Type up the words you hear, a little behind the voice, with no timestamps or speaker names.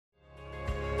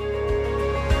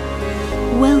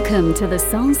Welcome to the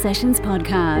Soul Sessions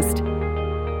podcast.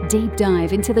 Deep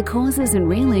dive into the causes and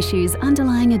real issues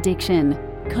underlying addiction,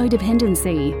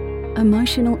 codependency,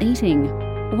 emotional eating,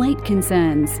 weight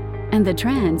concerns, and the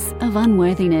trance of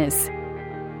unworthiness.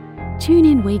 Tune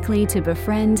in weekly to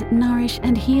befriend, nourish,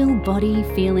 and heal body,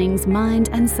 feelings, mind,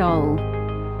 and soul.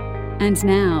 And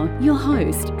now, your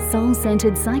host,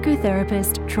 soul-centered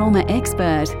psychotherapist, trauma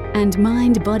expert, and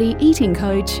mind-body eating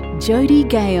coach, Jodie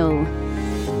Gale.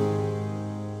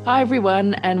 Hi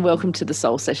everyone, and welcome to the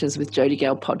Soul Sessions with Jodie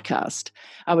Gale podcast.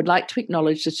 I would like to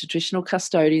acknowledge the traditional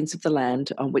custodians of the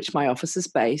land on which my office is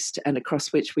based and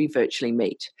across which we virtually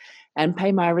meet, and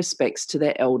pay my respects to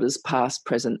their elders past,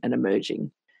 present and emerging.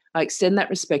 I extend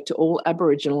that respect to all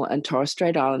Aboriginal and Torres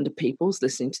Strait Islander peoples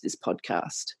listening to this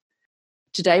podcast.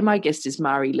 Today my guest is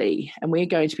Mari Lee, and we're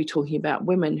going to be talking about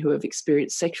women who have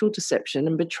experienced sexual deception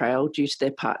and betrayal due to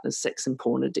their partner's sex and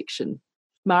porn addiction.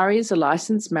 Mari is a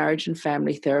licensed marriage and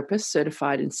family therapist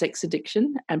certified in sex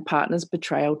addiction and partners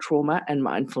betrayal, trauma and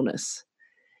mindfulness.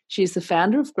 She is the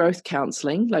founder of Growth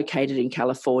Counseling, located in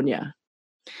California.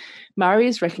 Mari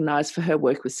is recognised for her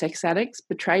work with sex addicts,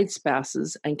 betrayed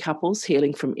spouses and couples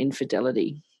healing from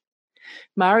infidelity.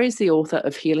 Mari is the author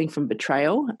of Healing from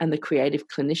Betrayal and the creative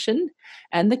clinician,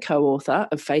 and the co-author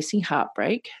of Facing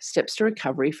Heartbreak, Steps to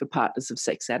Recovery for Partners of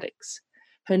Sex Addicts.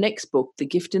 Her next book, The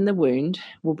Gift in the Wound,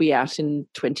 will be out in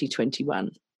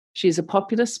 2021. She is a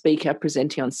popular speaker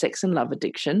presenting on sex and love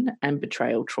addiction and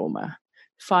betrayal trauma.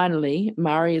 Finally,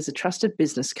 Mari is a trusted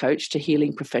business coach to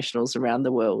healing professionals around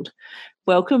the world.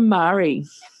 Welcome, Mari.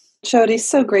 Jodie,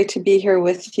 so great to be here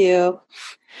with you.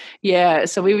 Yeah,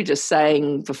 so we were just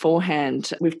saying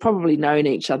beforehand, we've probably known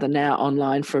each other now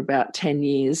online for about 10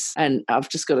 years. And I've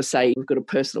just got to say, we've got a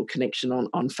personal connection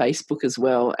on Facebook as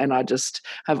well. And I just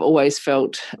have always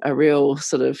felt a real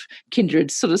sort of kindred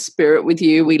sort of spirit with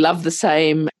you. We love the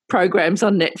same programs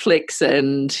on Netflix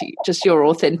and just your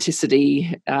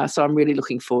authenticity. So I'm really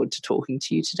looking forward to talking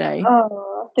to you today.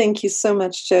 Oh, thank you so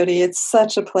much, Jodie. It's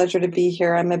such a pleasure to be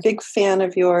here. I'm a big fan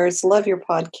of yours. Love your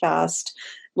podcast.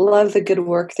 Love the good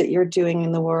work that you're doing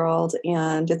in the world,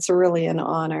 and it's really an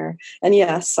honor. And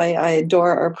yes, I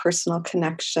adore our personal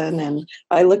connection, and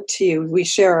I look to you. We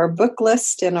share our book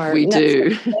list and our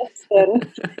Netflix list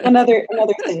and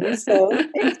other things. So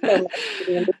thanks so much for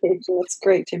the invitation. It's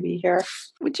great to be here.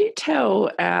 Would you tell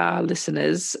our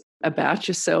listeners about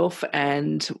yourself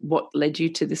and what led you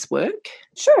to this work?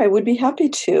 Sure, I would be happy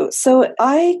to. So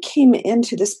I came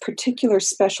into this particular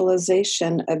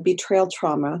specialization of betrayal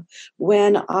trauma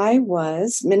when I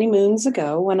was, many moons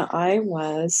ago, when I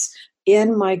was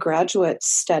in my graduate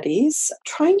studies,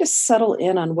 trying to settle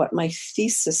in on what my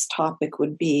thesis topic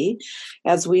would be.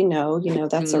 As we know,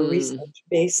 that's a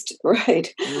research-based,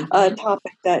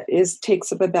 topic that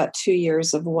takes up about 2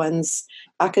 years of one's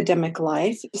academic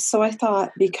life. So I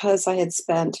thought, because I had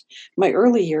spent my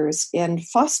early years in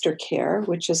foster care,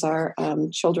 which is our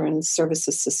children's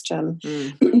services system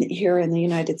here in the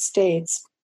United States,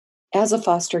 as a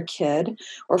foster kid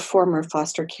or former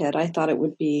foster kid, I thought it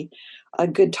would be a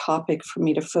good topic for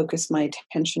me to focus my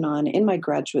attention on in my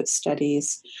graduate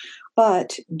studies.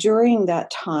 But during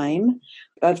that time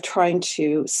of trying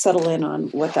to settle in on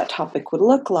what that topic would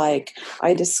look like,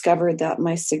 I discovered that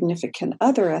my significant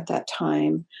other at that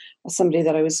time, somebody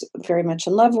that I was very much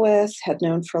in love with, had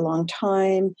known for a long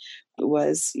time,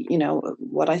 was,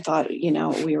 what I thought,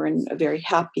 we were in a very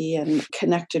happy and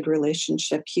connected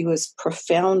relationship. He was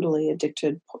profoundly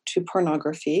addicted to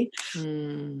pornography.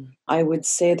 I would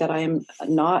say that I am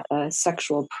not a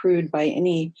sexual prude by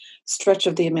any stretch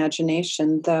of the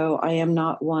imagination, though I am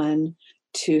not one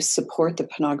to support the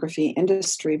pornography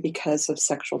industry because of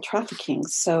sexual trafficking.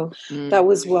 So that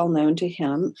was well known to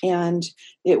him. And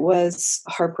it was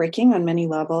heartbreaking on many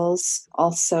levels.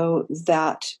 Also,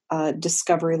 that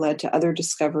discovery led to other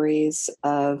discoveries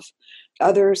of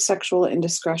other sexual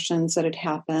indiscretions that had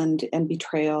happened and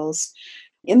betrayals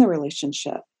in the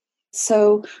relationship.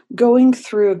 So going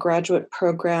through a graduate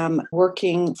program,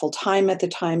 working full-time at the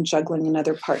time, juggling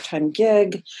another part-time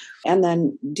gig, and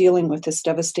then dealing with this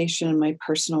devastation in my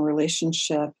personal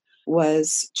relationship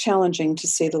was challenging, to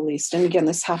say the least. And again,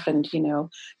 this happened,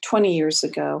 20 years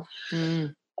ago.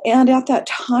 And at that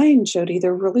time, Jodie,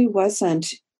 there really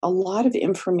wasn't a lot of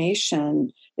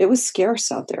information. It was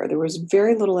scarce out there. There was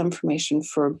very little information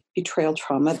for betrayal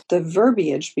trauma. The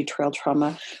verbiage betrayal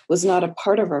trauma was not a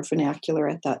part of our vernacular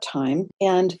at that time.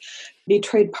 And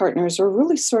betrayed partners were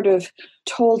really sort of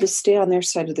told to stay on their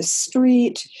side of the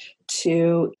street,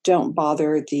 to don't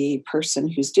bother the person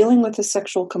who's dealing with the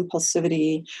sexual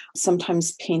compulsivity,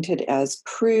 sometimes painted as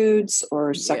prudes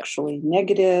or sexually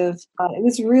negative. It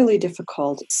was really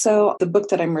difficult. So the book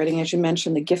that I'm writing, as you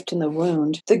mentioned, The Gift in the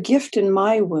Wound, the gift in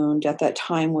my wound at that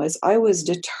time was I was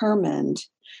determined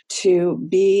to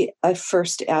be a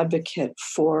first advocate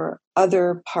for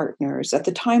other partners, at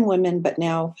the time women, but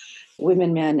now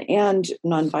women, men, and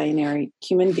non-binary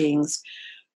human beings,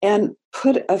 and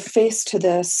put a face to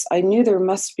this. I knew there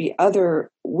must be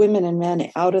other women and men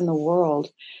out in the world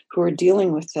who are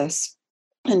dealing with this,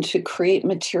 and to create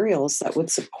materials that would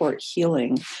support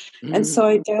healing. And so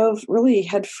I dove really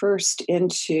headfirst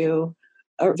into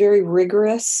a very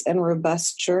rigorous and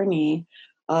robust journey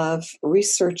of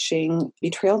researching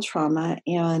betrayal trauma.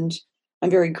 And I'm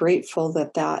very grateful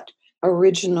that that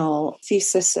original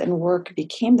thesis and work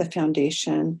became the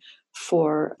foundation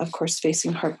for, of course,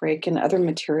 Facing Heartbreak and other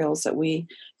materials that we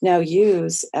now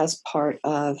use as part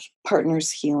of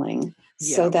Partners Healing.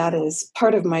 Yeah. So that is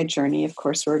part of my journey. Of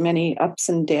course, there were many ups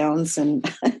and downs,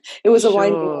 and it was a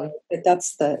winding road, but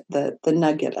that's the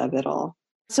nugget of it all.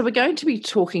 So we're going to be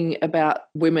talking about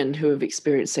women who have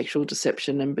experienced sexual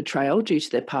deception and betrayal due to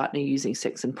their partner using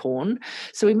sex and porn.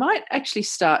 So we might actually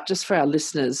start, just for our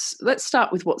listeners, let's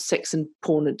start with what sex and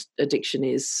porn addiction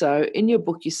is. So in your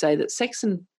book, you say that sex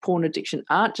and porn addiction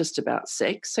aren't just about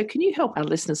sex. So can you help our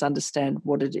listeners understand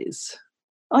what it is?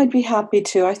 I'd be happy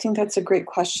to. I think that's a great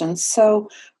question. So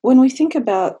when we think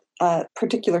about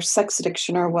particular sex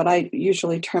addiction, or what I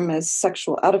usually term as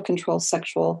out of control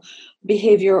sexual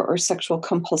behavior or sexual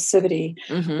compulsivity,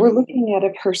 we're looking at a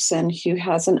person who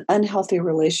has an unhealthy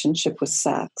relationship with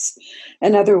sex.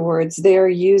 In other words, they're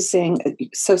using,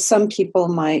 so some people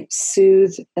might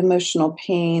soothe emotional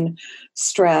pain,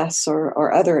 stress,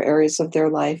 or other areas of their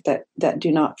life that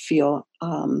do not feel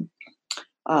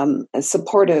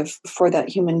supportive for that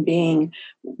human being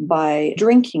by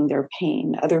drinking their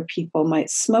pain. Other people might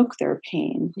smoke their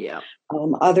pain. Yeah.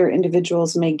 Other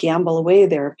individuals may gamble away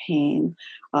their pain.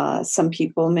 Some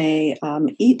people may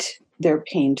eat their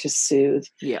pain to soothe.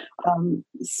 Yeah.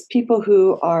 People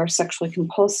who are sexually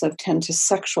compulsive tend to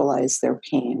sexualize their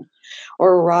pain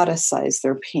or eroticize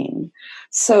their pain.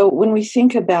 So when we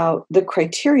think about the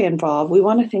criteria involved, we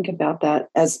want to think about that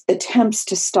as attempts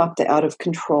to stop the out of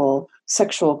control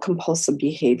sexual compulsive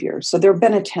behavior. So there have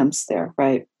been attempts there,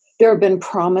 right? There have been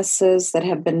promises that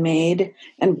have been made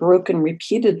and broken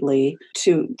repeatedly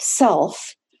to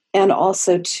self and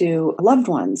also to loved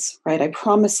ones, right? I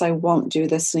promise I won't do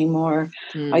this anymore.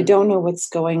 I don't know what's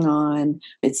going on.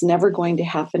 It's never going to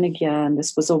happen again.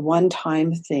 This was a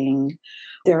one-time thing.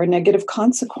 There are negative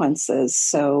consequences.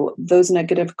 So those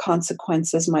negative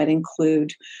consequences might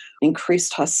include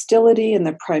increased hostility in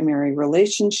the primary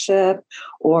relationship,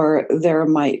 or there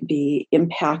might be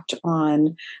impact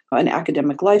on an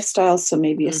academic lifestyle. So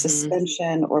maybe a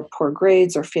suspension or poor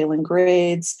grades or failing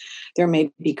grades. There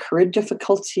may be career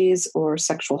difficulties or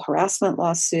sexual harassment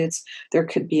lawsuits. There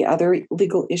could be other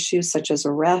legal issues such as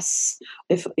arrests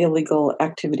if illegal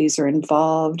activities are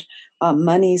involved,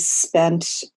 money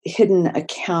spent, hidden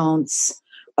accounts.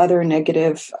 Other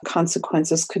negative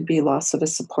consequences could be loss of a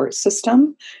support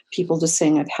system, people just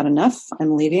saying, I've had enough,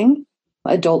 I'm leaving.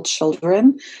 Adult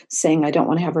children saying, I don't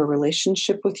want to have a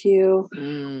relationship with you.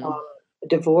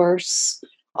 Divorce.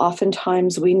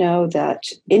 Oftentimes we know that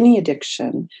any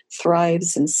addiction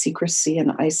thrives in secrecy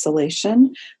and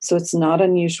isolation. So it's not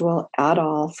unusual at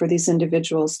all for these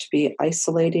individuals to be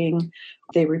isolating.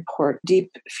 They report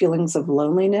deep feelings of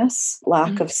loneliness,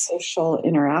 lack of social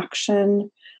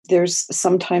interaction. There's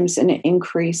sometimes an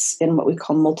increase in what we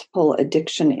call multiple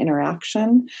addiction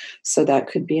interaction. So that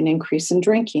could be an increase in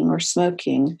drinking or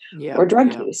smoking or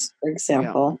drug use, for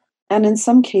example. And in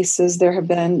some cases, there have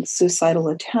been suicidal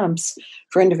attempts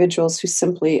for individuals who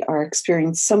simply are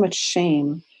experiencing so much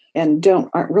shame and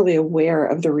aren't really aware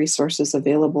of the resources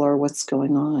available or what's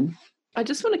going on. I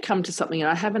just want to come to something,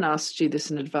 and I haven't asked you this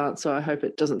in advance, so I hope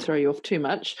it doesn't throw you off too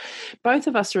much. Both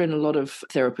of us are in a lot of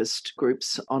therapist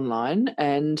groups online,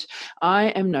 and I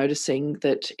am noticing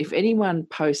that if anyone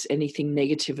posts anything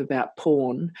negative about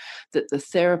porn, that the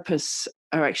therapists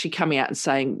are actually coming out and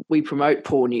saying we promote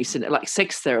porn use, and like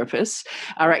sex therapists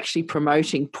are actually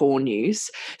promoting porn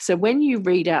use. So when you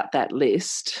read out that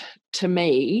list, to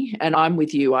me, and I'm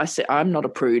with you, I say I'm not a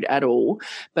prude at all,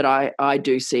 but I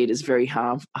do see it as very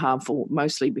harmful,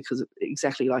 mostly because of,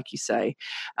 exactly like you say.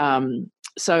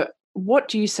 So what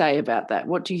do you say about that?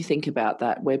 What do you think about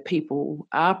that, where people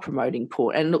are promoting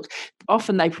porn? And look,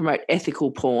 often they promote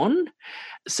ethical porn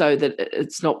so that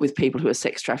it's not with people who are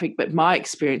sex trafficked. But my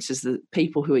experience is that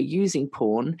people who are using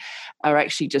porn are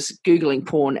actually just Googling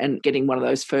porn and getting one of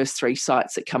those first 3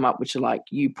 sites that come up, which are like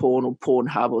YouPorn or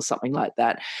Pornhub or something like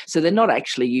that. So they're not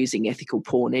actually using ethical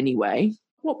porn anyway.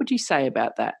 What would you say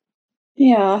about that?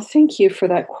 Yeah, thank you for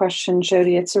that question,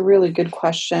 Jody. It's a really good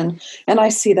question. And I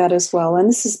see that as well. And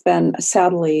this has been,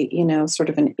 sadly, sort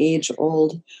of an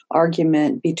age-old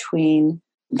argument between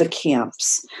the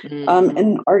camps.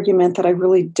 An argument that I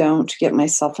really don't get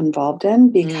myself involved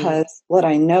in, because what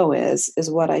I know is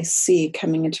what I see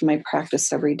coming into my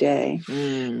practice every day.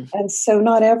 And so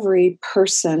not every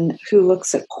person who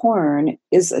looks at porn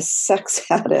is a sex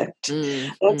addict.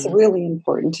 That's really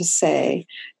important to say.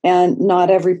 And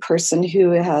not every person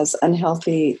who has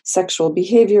unhealthy sexual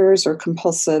behaviors or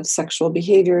compulsive sexual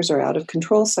behaviors or out of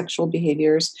control sexual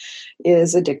behaviors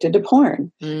is addicted to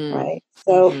porn, right?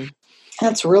 So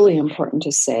that's really important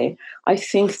to say. I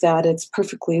think that it's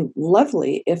perfectly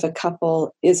lovely if a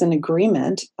couple is in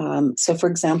agreement. So, for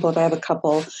example, if I have a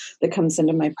couple that comes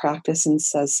into my practice and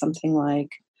says something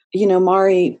like,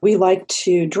 Mari, we like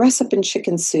to dress up in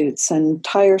chicken suits and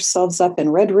tie ourselves up in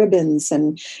red ribbons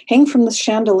and hang from the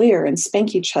chandelier and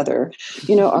spank each other.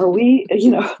 Are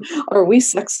we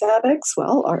sex addicts?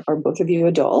 Well, are both of you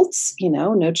adults?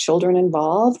 No children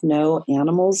involved, no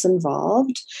animals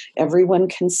involved, everyone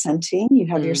consenting. You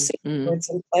have your safeguards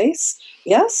in place.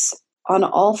 Yes, on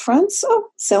all fronts. Oh,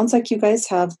 sounds like you guys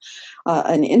have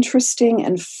an interesting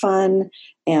and fun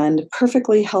and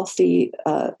perfectly healthy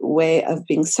way of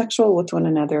being sexual with one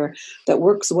another that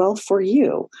works well for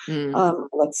you.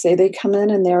 Let's say they come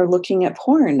in and they're looking at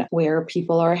porn where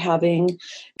people are having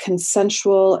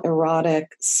consensual,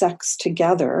 erotic sex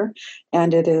together,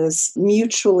 and it is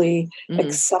mutually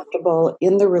acceptable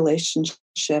in the relationship.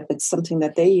 It's something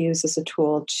that they use as a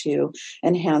tool to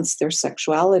enhance their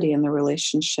sexuality in the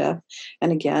relationship.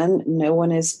 And again, no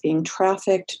one is being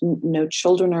trafficked, no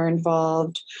children are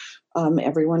involved.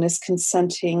 Everyone is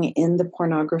consenting in the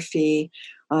pornography,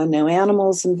 no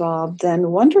animals involved,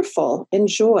 then wonderful,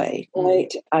 enjoy,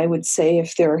 right? I would say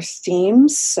if there are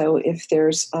themes, so if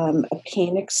there's a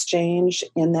pain exchange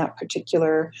in that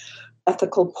particular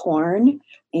ethical porn,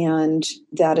 and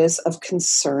that is of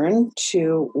concern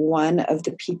to one of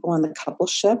the people in the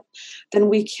coupleship, then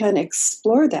we can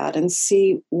explore that and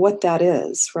see what that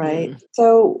is, right?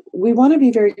 So we want to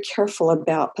be very careful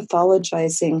about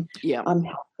pathologizing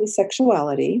healthy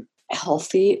sexuality,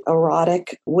 healthy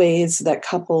erotic ways that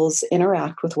couples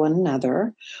interact with one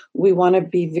another. We want to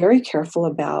be very careful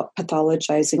about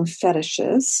pathologizing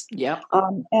fetishes.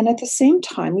 And at the same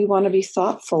time, we want to be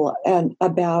thoughtful and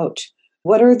about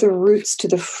what are the roots to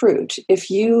the fruit. If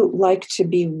you like to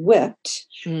be whipped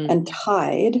and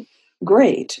tied,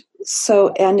 great. So,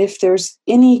 and if there's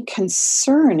any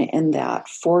concern in that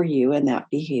for you, in that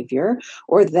behavior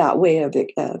or that way of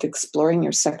exploring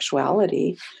your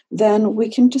sexuality, then we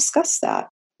can discuss that.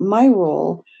 My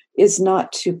role is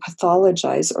not to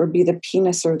pathologize or be the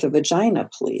penis or the vagina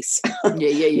police. No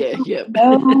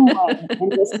one in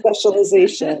this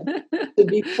specialization to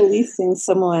be policing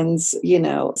someone's,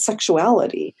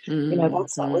 sexuality.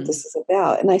 That's not what this is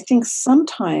about. And I think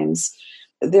sometimes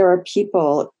there are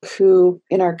people who,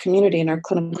 in our community, in our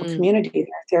clinical community,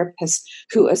 there are therapists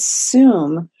who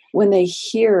assume when they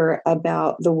hear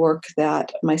about the work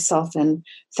that myself and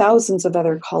thousands of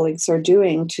other colleagues are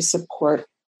doing to support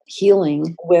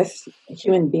healing with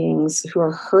human beings who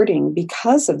are hurting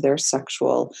because of their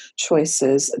sexual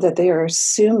choices, that they are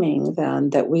assuming then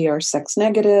that we are sex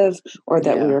negative or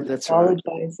that we are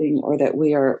pathologizing or that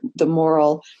we are the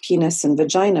moral penis and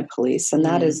vagina police. And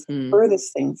that is the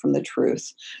furthest thing from the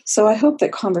truth. So I hope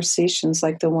that conversations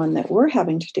like the one that we're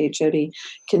having today, Jody,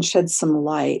 can shed some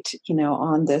light,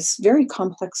 on this very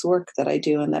complex work that I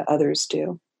do and that others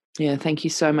do. Yeah, thank you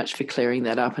so much for clearing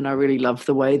that up. And I really love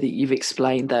the way that you've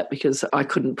explained that, because I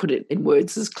couldn't put it in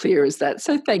words as clear as that.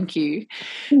 So thank you.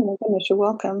 Oh my goodness, you're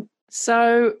welcome.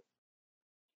 So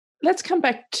let's come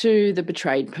back to the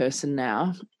betrayed person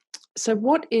now. So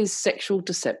what is sexual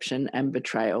deception and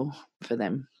betrayal for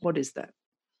them? What is that?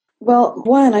 Well,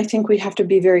 one, I think we have to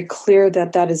be very clear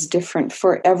that that is different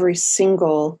for every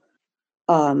single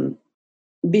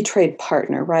betrayed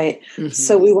partner, right?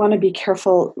 So we want to be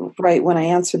careful, right, when I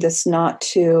answer this, not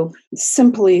to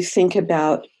simply think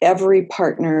about every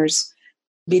partner's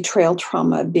betrayal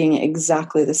trauma being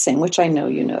exactly the same, which I know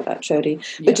you know that, Jody,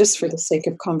 but just for the sake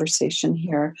of conversation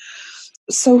here.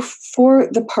 So for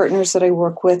the partners that I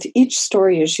work with, each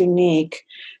story is unique.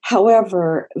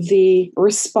 However, the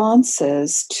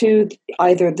responses to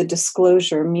either the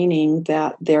disclosure, meaning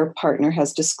that their partner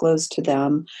has disclosed to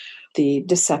them the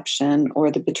deception or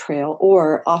the betrayal,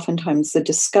 or oftentimes the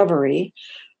discovery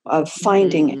of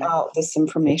finding out this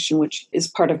information, which is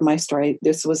part of my story.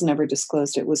 This was never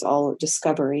disclosed. It was all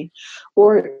discovery.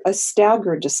 Or a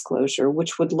staggered disclosure,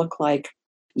 which would look like,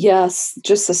 yes,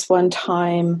 just this one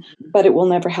time, but it will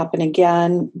never happen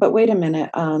again. But wait a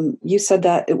minute, you said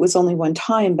that it was only one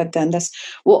time, but then this,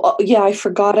 well, yeah, I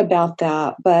forgot about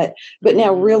that. But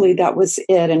now really that was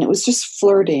it. And it was just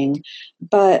flirting.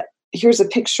 But here's a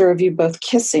picture of you both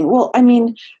kissing. Well, I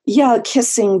mean, yeah,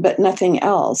 kissing, but nothing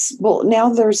else. Well,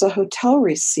 now there's a hotel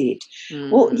receipt.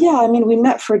 Well, yeah, I mean, we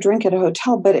met for a drink at a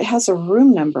hotel, but it has a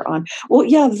room number on. Well,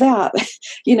 yeah, that,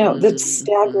 the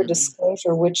staggered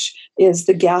disclosure, which is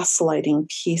the gaslighting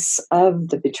piece of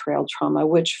the betrayal trauma,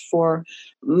 which for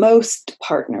most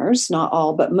partners, not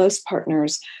all, but most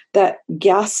partners, that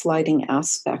gaslighting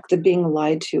aspect, the being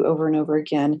lied to over and over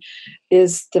again,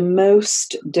 is the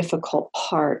most difficult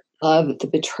part of the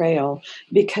betrayal,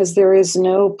 because there is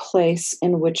no place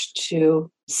in which to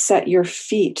set your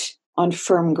feet on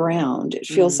firm ground. It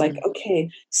feels like, okay,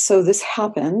 so this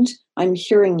happened. I'm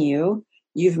hearing you.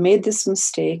 You've made this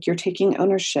mistake. You're taking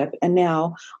ownership. And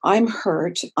now I'm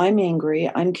hurt. I'm angry.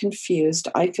 I'm confused.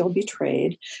 I feel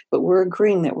betrayed. But we're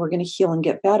agreeing that we're going to heal and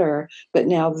get better. But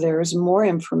now there's more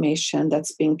information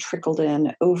that's being trickled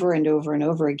in over and over and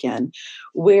over again.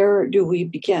 Where do we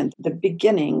begin? The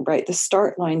beginning, right? The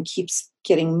start line keeps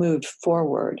getting moved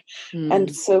forward.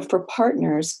 And so for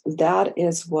partners, that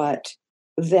is what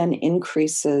then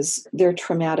increases their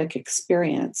traumatic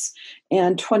experience.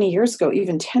 And 20 years ago,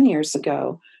 even 10 years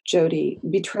ago, Jody,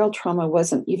 betrayal trauma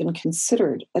wasn't even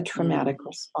considered a traumatic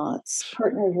response.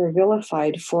 Partners were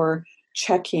vilified for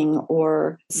checking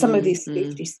or some of these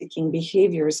safety-seeking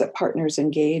behaviors that partners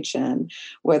engage in,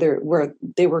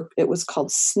 it was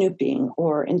called snooping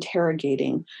or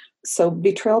interrogating. So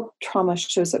betrayal trauma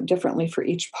shows up differently for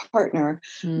each partner,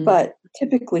 but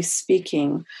typically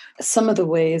speaking, some of the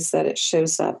ways that it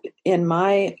shows up in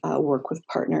my work with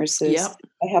partners is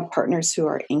I have partners who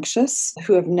are anxious,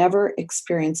 who have never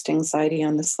experienced anxiety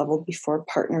on this level before,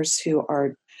 partners who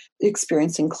are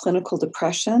experiencing clinical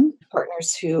depression,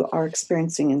 partners who are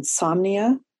experiencing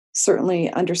insomnia,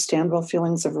 certainly understandable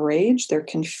feelings of rage. They're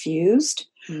confused.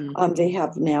 They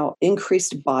have now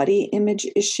increased body image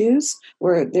issues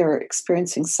where they're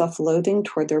experiencing self-loathing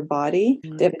toward their body.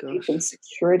 They have deep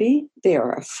insecurity. They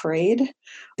are afraid.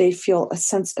 They feel a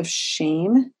sense of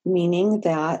shame, meaning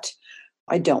that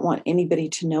I don't want anybody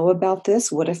to know about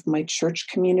this. What if my church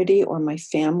community or my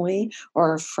family or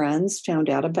our friends found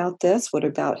out about this? What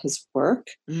about his work?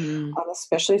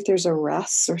 Especially if there's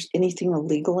arrests or anything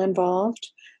illegal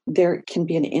involved. There can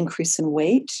be an increase in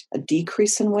weight, a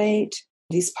decrease in weight.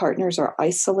 These partners are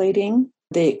isolating.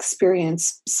 They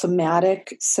experience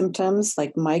somatic symptoms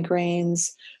like migraines,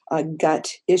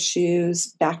 gut issues,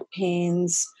 back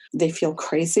pains. They feel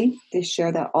crazy. They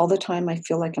share that all the time. I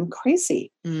feel like I'm crazy.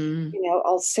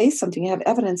 I'll say something, I have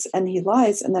evidence, and he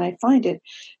lies, and then I find it,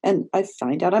 and I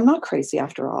find out I'm not crazy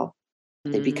after all.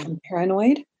 They become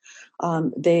paranoid.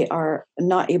 They are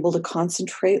not able to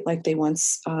concentrate like they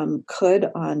once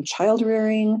could on child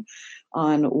rearing,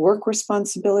 on work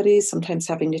responsibilities, sometimes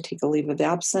having to take a leave of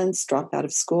absence, drop out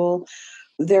of school.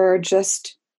 There are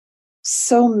just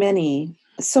so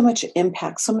much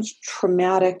impact, so much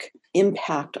traumatic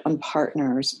impact on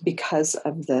partners because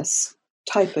of this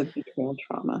type of betrayal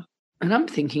trauma. And I'm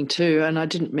thinking too, and I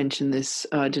didn't mention this,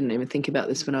 I didn't even think about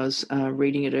this when I was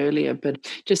reading it earlier, but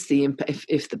just the impact,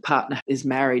 if the partner is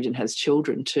married and has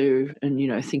children too, and,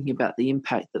 thinking about the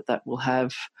impact that will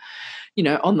have,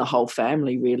 on the whole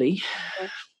family, really.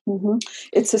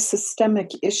 It's a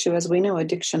systemic issue, as we know,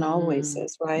 addiction always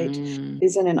is, right?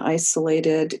 Isn't an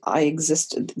isolated,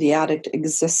 the addict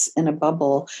exists in a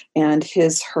bubble, and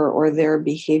his, her, or their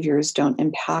behaviors don't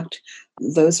impact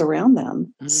those around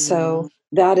them. So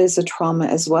that is a trauma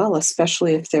as well,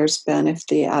 especially if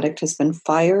the addict has been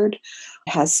fired,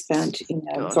 has spent,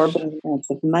 exorbitant amounts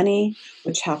of money,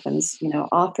 which happens,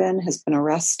 often, has been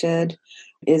arrested,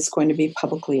 is going to be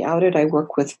publicly outed. I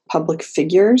work with public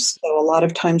figures. So a lot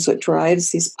of times what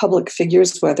drives these public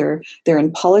figures, whether they're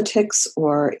in politics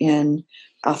or in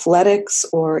athletics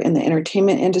or in the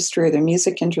entertainment industry or the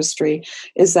music industry,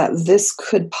 is that this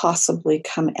could possibly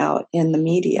come out in the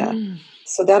media.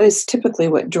 So that is typically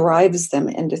what drives them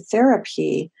into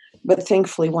therapy. But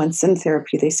thankfully, once in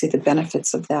therapy, they see the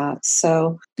benefits of that.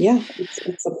 So yeah,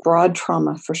 it's a broad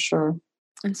trauma for sure.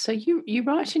 And so you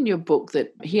write in your book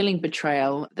that healing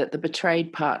betrayal, that the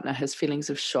betrayed partner has feelings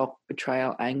of shock,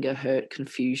 betrayal, anger, hurt,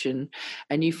 confusion,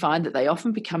 and you find that they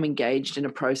often become engaged in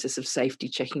a process of safety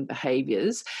checking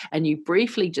behaviours. And you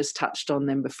briefly just touched on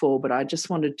them before, but I just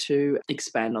wanted to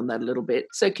expand on that a little bit.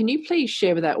 So can you please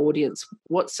share with our audience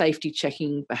what safety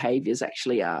checking behaviours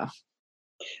actually are?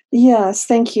 Yes,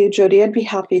 thank you, Jody. I'd be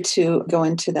happy to go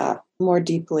into that more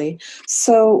deeply.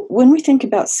 So, when we think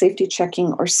about safety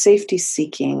checking or safety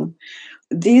seeking,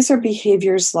 these are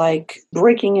behaviors like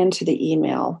breaking into the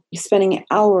email, spending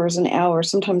hours and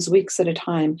hours, sometimes weeks at a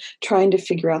time, trying to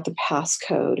figure out the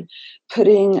passcode,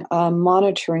 putting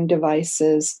monitoring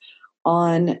devices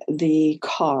on the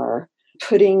car,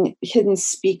 putting hidden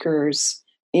speakers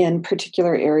in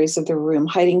particular areas of the room,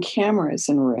 hiding cameras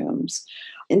in rooms,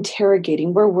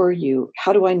 interrogating, where were you?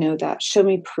 How do I know that? Show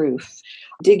me proof.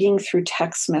 Digging through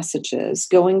text messages,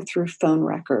 going through phone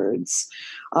records,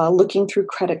 looking through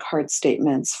credit card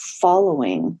statements,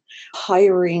 following,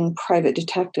 hiring private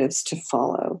detectives to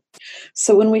follow.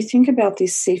 So when we think about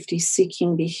these safety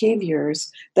seeking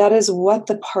behaviors, that is what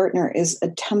the partner is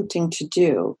attempting to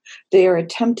do. They are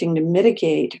attempting to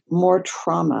mitigate more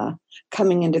trauma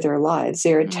coming into their lives.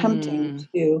 They're attempting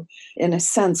to, in a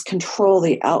sense, control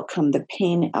the outcome, the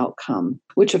pain outcome,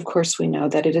 which of course we know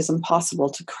that it is impossible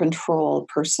to control a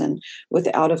person with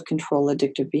out of control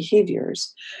addictive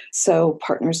behaviors. So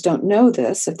partners don't know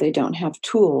this if they don't have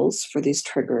tools for these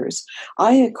triggers.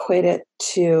 I equate it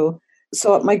to,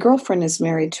 so my girlfriend is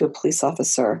married to a police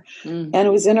officer, and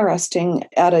it was interesting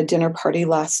at a dinner party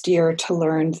last year to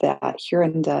learn that here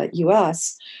in the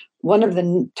US, one of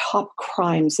the top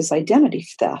crimes is identity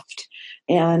theft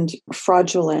and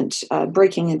fraudulent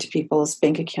breaking into people's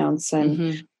bank accounts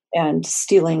and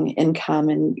stealing income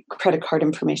and credit card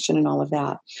information and all of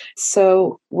that.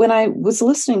 So when I was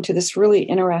listening to this really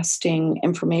interesting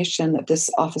information that this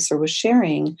officer was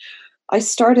sharing, I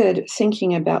started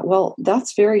thinking about, well,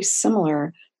 that's very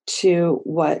similar to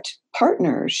what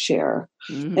partners share.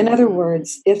 In other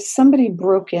words, if somebody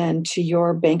broke into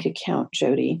your bank account,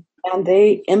 Jody, and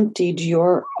they emptied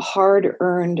your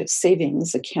hard-earned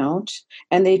savings account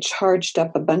and they charged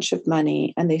up a bunch of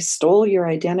money and they stole your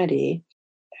identity,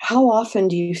 how often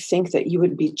do you think that you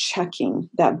would be checking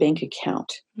that bank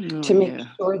account to make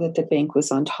sure that the bank was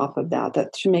on top of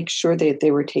that to make sure that they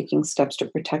were taking steps to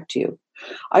protect you?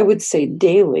 I would say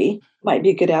daily might be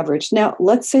a good average. Now,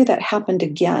 let's say that happened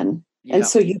again. And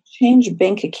so you change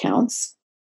bank accounts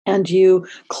and you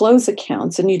close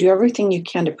accounts and you do everything you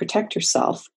can to protect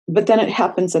yourself. But then it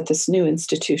happens at this new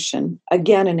institution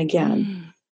again and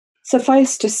again.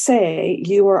 Suffice to say,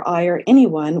 you or I or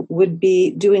anyone would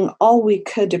be doing all we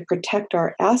could to protect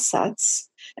our assets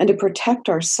and to protect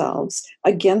ourselves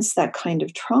against that kind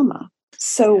of trauma.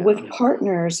 So with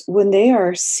partners, when they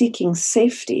are seeking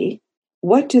safety,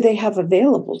 what do they have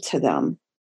available to them?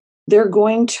 They're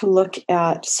going to look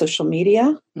at social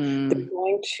media. They're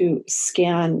going to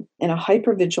scan in a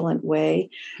hypervigilant way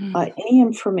any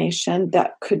information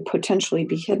that could potentially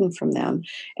be hidden from them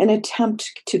and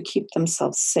attempt to keep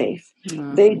themselves safe.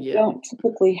 They don't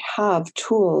typically have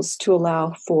tools to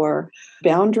allow for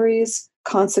boundaries,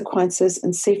 consequences,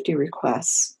 and safety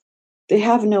requests. They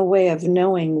have no way of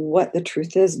knowing what the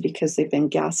truth is because they've been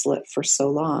gaslit for so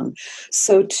long.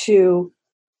 So to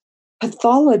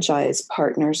pathologize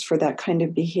partners for that kind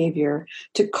of behavior,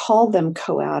 to call them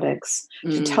co-addicts,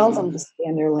 to tell them to stay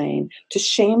in their lane, to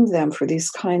shame them for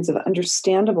these kinds of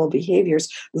understandable behaviors,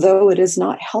 though it is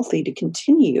not healthy to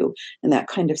continue in that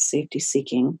kind of safety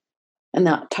seeking and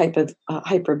that type of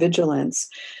hypervigilance.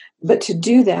 But to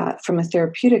do that from a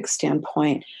therapeutic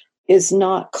standpoint is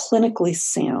not clinically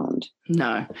sound.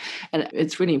 No. And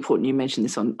it's really important you mentioned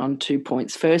this on 2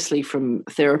 points. Firstly, from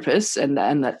therapists, and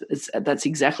that's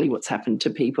exactly what's happened to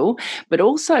people, but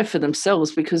also for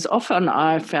themselves, because often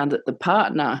I found that the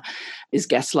partner is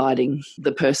gaslighting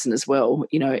the person as well.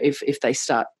 You know, if they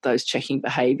start those checking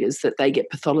behaviours, that they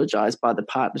get pathologized by the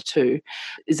partner too.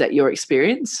 Is that your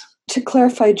experience? To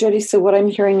clarify, Jody, so what I'm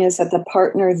hearing is that the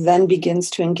partner then begins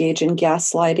to engage in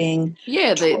gaslighting.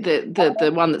 Yeah,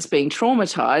 the one that's being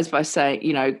traumatized by saying,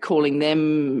 you know, calling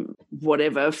them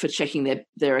whatever for checking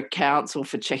their accounts or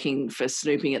for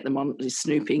snooping at them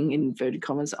snooping in inverted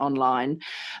commas online.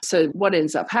 So what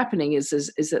ends up happening is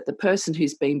that the person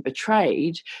who's been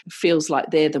betrayed feels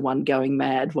like they're the one going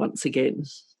mad once again.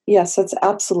 Yes, that's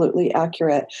absolutely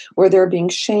accurate. Where they're being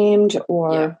shamed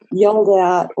or yelled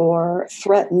at or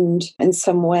threatened in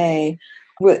some way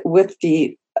with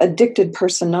the addicted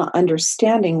person not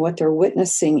understanding what they're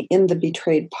witnessing in the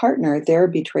betrayed partner, their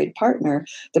betrayed partner,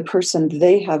 the person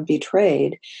they have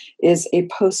betrayed, is a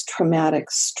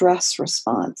post-traumatic stress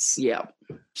response. Yeah.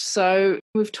 So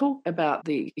we've talked about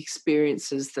the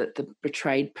experiences that the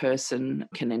betrayed person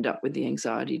can end up with, the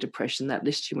anxiety, depression, that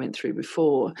list you went through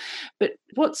before. But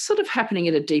what's sort of happening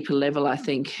at a deeper level, I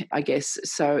think, I guess,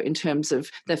 so in terms of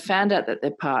they've found out that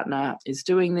their partner is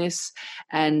doing this,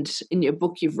 and in your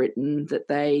book you've written that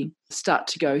they start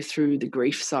to go through the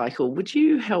grief cycle. Would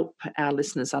you help our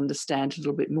listeners understand a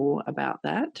little bit more about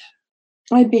that?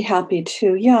 I'd be happy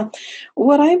to. Yeah.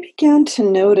 What I began to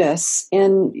notice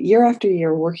in year after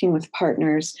year working with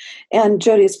partners, and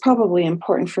Jody, it's probably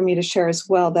important for me to share as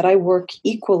well that I work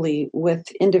equally with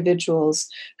individuals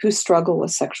who struggle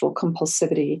with sexual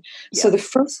compulsivity. Yeah. So the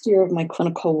first year of my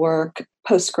clinical work,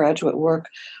 postgraduate work,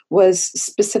 was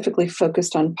specifically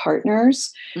focused on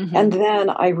partners. Mm-hmm. And then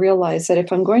I realized that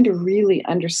if I'm going to really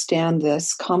understand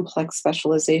this complex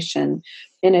specialization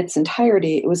in its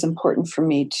entirety, it was important for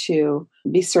me to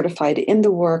be certified in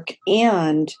the work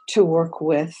and to work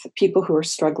with people who are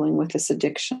struggling with this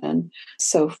addiction.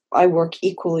 So I work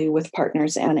equally with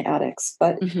partners and addicts.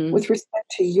 But with respect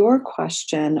to your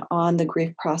question on the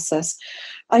grief process,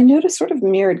 I noticed sort of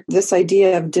mirrored this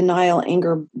idea of denial,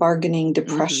 anger, bargaining,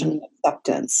 depression,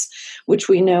 acceptance, which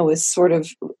we know is sort of,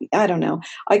 I don't know,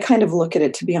 I kind of look at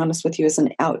it, to be honest with you, as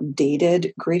an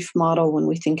outdated grief model when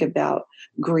we think about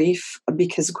grief,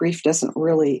 because grief doesn't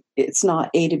really, it's not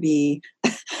A to B,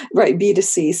 right? B to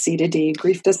C, C to D.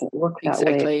 Grief doesn't work that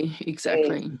way.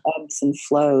 Exactly. Ebbs and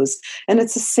flows. And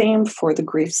it's the same for the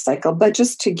grief cycle. But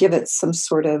just to give it some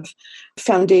sort of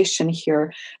foundation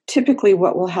here, typically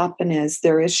what will happen is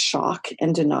there is shock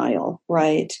and denial,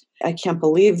 right? I can't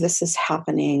believe this is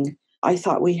happening. I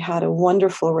thought we had a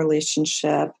wonderful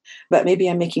relationship, but maybe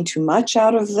I'm making too much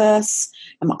out of this.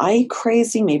 Am I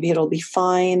crazy? Maybe it'll be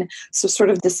fine. So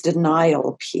sort of this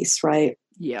denial piece, right?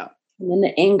 Yeah. And then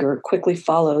the anger quickly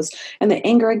follows. And the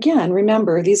anger, again,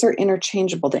 remember, these are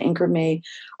interchangeable. The anger may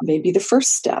be the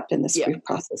first step in this grief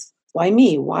process. Why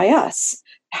me? Why us?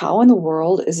 How in the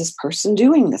world is this person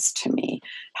doing this to me?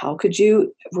 How could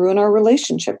you ruin our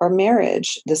relationship, our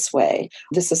marriage this way?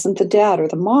 This isn't the dad or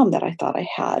the mom that I thought I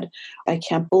had. I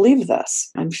can't believe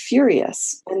this. I'm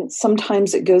furious. And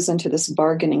sometimes it goes into this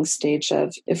bargaining stage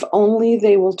of, if only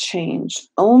they will change,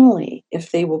 only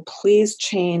if they will please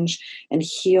change and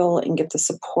heal and get the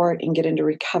support and get into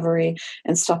recovery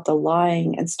and stop the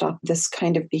lying and stop this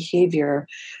kind of behavior,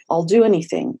 I'll do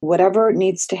anything. Whatever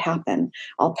needs to happen,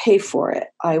 I'll pay for it.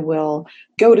 I will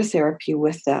go to therapy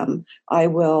with them. I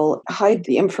will hide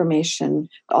the information.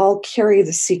 I'll carry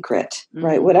the secret,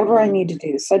 right? Whatever I need to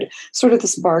do. So sort of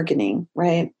this bargaining,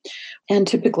 right? And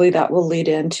typically that will lead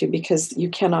into, because you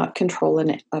cannot control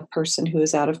a person who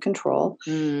is out of control.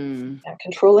 You can't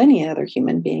control any other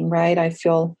human being, right? I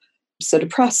feel so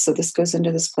depressed. So this goes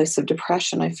into this place of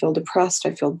depression. I feel depressed.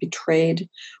 I feel betrayed.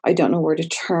 I don't know where to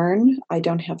turn. I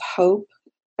don't have hope.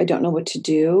 I don't know what to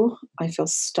do. I feel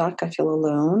stuck. I feel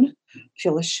alone. I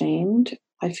feel ashamed.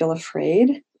 I feel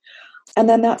afraid. And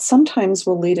then that sometimes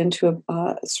will lead into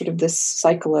a sort of this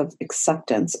cycle of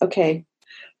acceptance. Okay,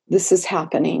 this is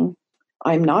happening.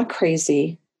 I'm not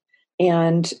crazy,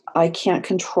 and I can't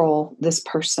control this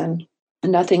person.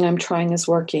 Nothing I'm trying is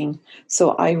working.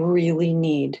 So I really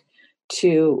need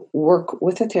to work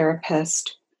with a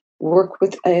therapist, work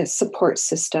with a support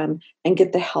system, and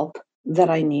get the help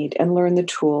that I need and learn the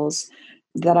tools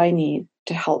that I need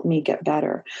to help me get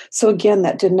better. So again,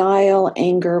 that denial,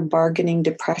 anger, bargaining,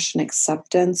 depression,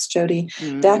 acceptance, Jody,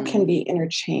 that can be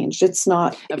interchanged. It's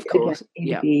not, of course,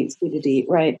 again, C to D,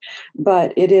 right?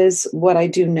 But it is what I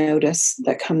do notice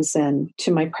that comes in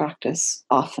to my practice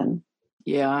often.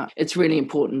 Yeah, it's really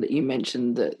important that you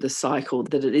mentioned the cycle,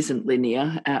 that it isn't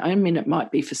linear. I mean, it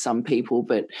might be for some people,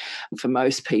 but for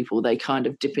most people, they kind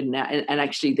of dip in and out and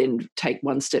actually then take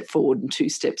one step forward and two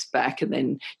steps back. And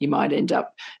then you might end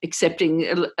up accepting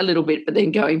a little bit, but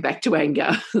then going back to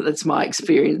anger. That's my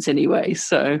experience anyway.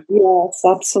 So yes,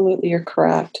 absolutely. You're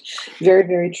correct. Very,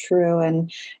 very true.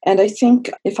 And I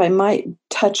think if I might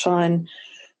touch on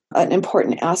an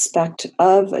important aspect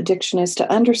of addiction is to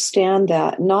understand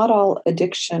that not all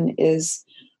addiction is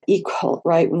equal,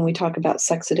 right? When we talk about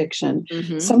sex addiction,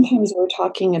 sometimes we're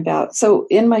talking about, so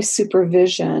in my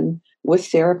supervision with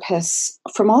therapists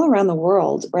from all around the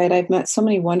world, right? I've met so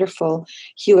many wonderful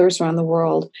healers around the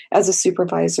world as a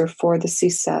supervisor for the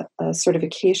CSET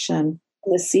certification,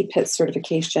 the CPIT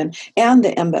certification, and the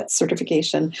MBET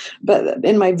certification. But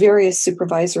in my various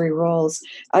supervisory roles,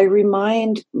 I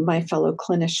remind my fellow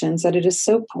clinicians that it is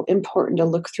so important to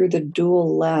look through the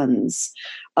dual lens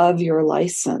of your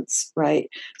license, right?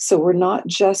 So we're not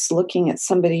just looking at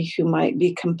somebody who might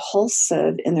be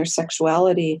compulsive in their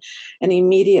sexuality and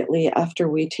immediately after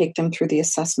we take them through the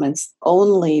assessments,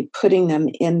 only putting them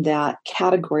in that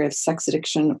category of sex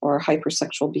addiction or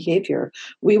hypersexual behavior.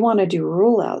 We want to do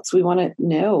rule outs. We want to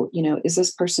know, is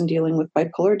this person dealing with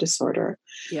bipolar disorder?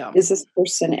 Yeah. Is this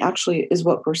person actually, is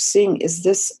what we're seeing, is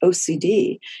this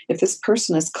OCD? If this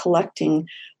person is collecting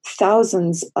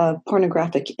thousands of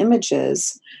pornographic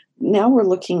images, now we're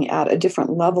looking at a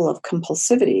different level of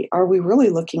compulsivity. Are we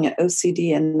really looking at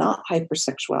OCD and not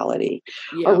hypersexuality?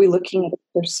 Yeah. Are we looking at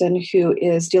a person who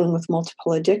is dealing with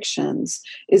multiple addictions?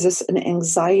 Is this an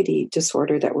anxiety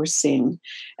disorder that we're seeing?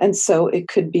 And so it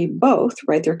could be both,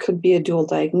 right? There could be a dual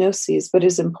diagnosis, but it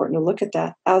is important to look at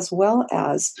that as well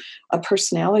as a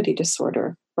personality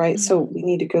disorder, right? Mm-hmm. So we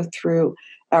need to go through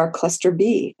our cluster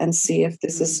B and see if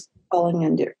this is falling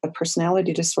under a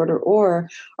personality disorder, or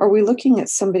are we looking at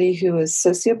somebody who is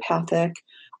sociopathic,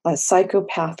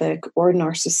 psychopathic, or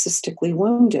narcissistically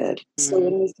wounded? So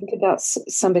when we think about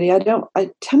somebody, I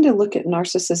tend to look at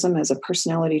narcissism as a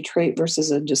personality trait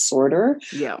versus a disorder,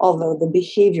 although the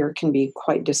behavior can be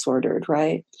quite disordered,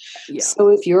 right? Yeah. So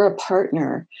if you're a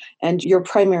partner and your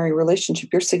primary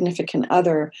relationship, your significant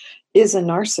other, is a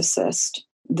narcissist,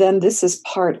 then this is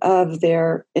part of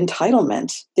their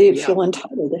entitlement. They feel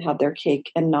entitled to have their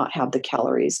cake and not have the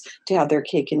calories, to have their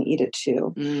cake and eat it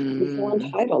too. They feel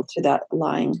entitled to that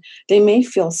lying. They may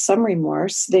feel some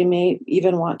remorse. They may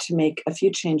even want to make a few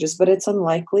changes, but it's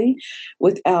unlikely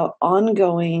without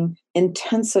ongoing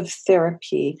intensive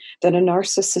therapy that a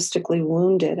narcissistically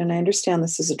wounded, and I understand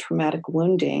this is a traumatic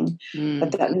wounding,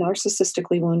 but that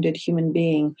narcissistically wounded human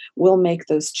being will make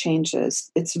those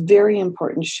changes. It's very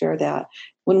important to share that.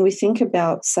 When we think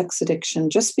about sex addiction,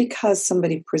 just because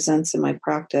somebody presents in my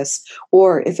practice,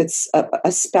 or if it's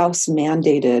a spouse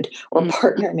mandated or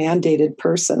partner mandated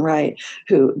person, right,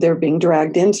 who they're being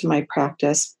dragged into my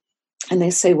practice, and they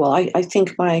say, well, I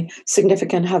think my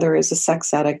significant other is a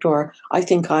sex addict, or I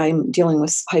think I'm dealing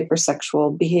with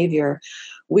hypersexual behavior.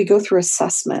 We go through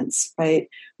assessments, right?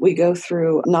 We go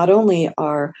through not only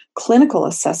our clinical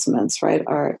assessments, right,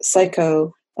 our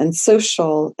psycho and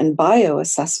social and bio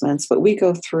assessments, but we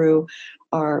go through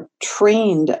our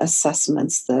trained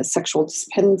assessments, the sexual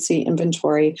dependency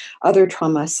inventory, other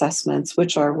trauma assessments,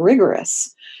 which are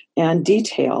rigorous and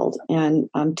detailed and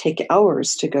take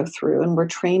hours to go through. And we're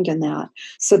trained in that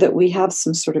so that we have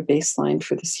some sort of baseline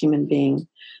for this human being.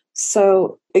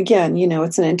 So again,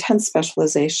 it's an intense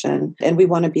specialization, and we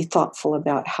want to be thoughtful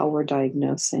about how we're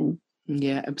diagnosing.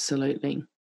 Yeah, absolutely.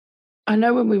 I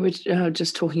know when we were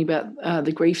just talking about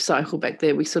the grief cycle back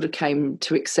there, we sort of came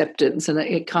to acceptance, and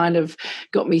it kind of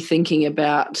got me thinking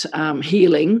about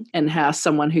healing and how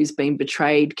someone who's been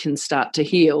betrayed can start to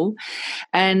heal.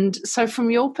 And so from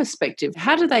your perspective,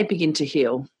 how do they begin to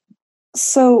heal?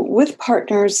 So with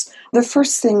partners, the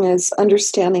first thing is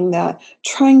understanding that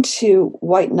trying to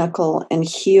white knuckle and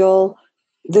heal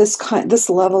this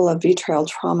level of betrayal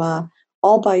trauma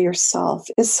all by yourself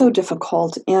is so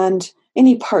difficult. And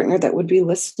any partner that would be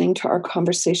listening to our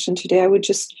conversation today, I would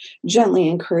just gently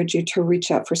encourage you to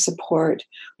reach out for support.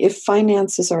 If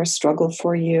finances are a struggle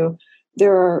for you,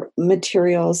 there are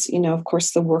materials, of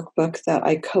course, the workbook that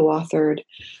I co-authored,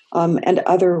 and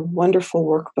other wonderful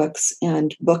workbooks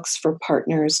and books for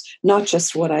partners, not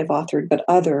just what I've authored, but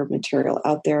other material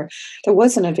out there that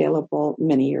wasn't available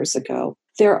many years ago.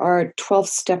 There are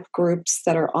 12-step groups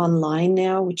that are online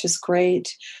now, which is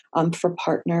great for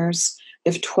partners.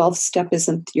 If 12-step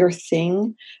isn't your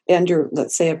thing, and you're,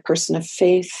 let's say, a person of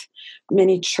faith,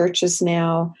 many churches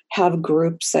now have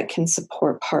groups that can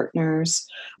support partners.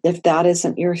 If that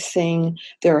isn't your thing,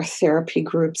 there are therapy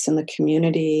groups in the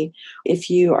community. If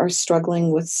you are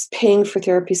struggling with paying for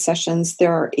therapy sessions,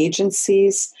 there are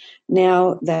agencies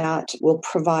now that will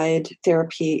provide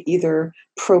therapy either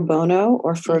pro bono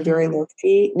or for a very low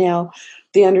fee. Now,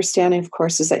 the understanding, of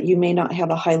course, is that you may not have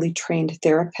a highly trained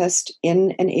therapist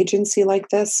in an agency like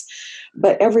this,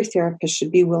 but every therapist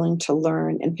should be willing to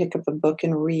learn and pick up a book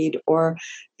and read, or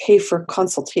pay for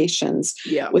consultations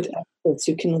with experts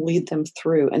who can lead them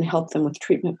through and help them with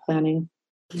treatment planning.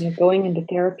 Going into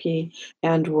therapy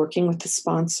and working with the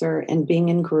sponsor and being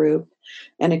in group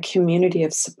and a community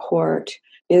of support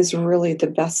is really the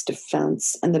best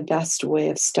defense and the best way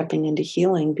of stepping into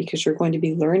healing, because you're going to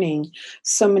be learning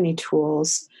so many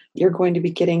tools. You're going to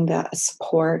be getting that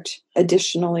support.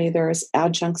 Additionally, there is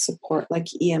adjunct support like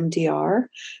EMDR,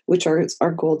 which are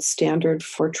our gold standard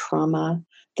for trauma,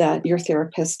 that your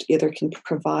therapist either can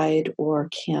provide or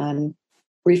can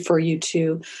refer you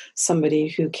to somebody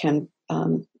who can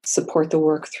support the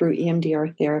work through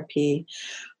EMDR therapy.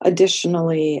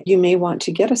 Additionally, you may want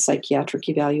to get a psychiatric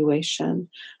evaluation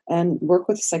and work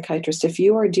with a psychiatrist. If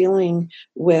you are dealing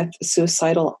with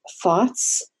suicidal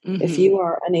thoughts, if you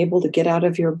are unable to get out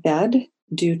of your bed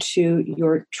due to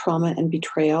your trauma and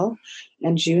betrayal,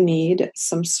 and you need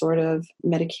some sort of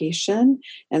medication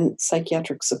and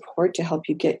psychiatric support to help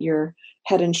you get your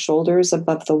head and shoulders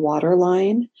above the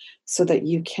waterline so that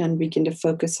you can begin to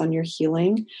focus on your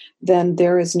healing, then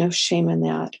there is no shame in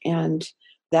that. And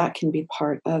that can be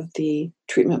part of the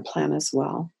treatment plan as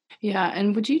well. Yeah.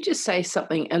 And would you just say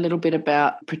something a little bit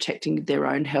about protecting their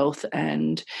own health,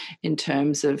 and in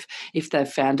terms of if they've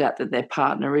found out that their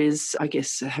partner is, I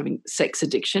guess, having sex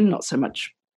addiction, not so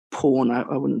much porn,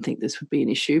 I wouldn't think this would be an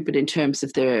issue, but in terms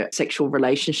of their sexual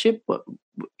relationship,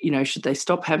 should they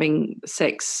stop having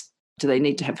sex? Do they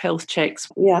need to have health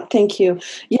checks? Yeah, thank you.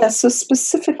 Yeah, so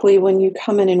specifically when you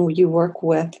come in and you work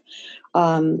with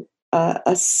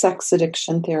a sex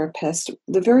addiction therapist,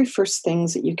 the very first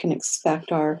things that you can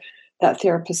expect are that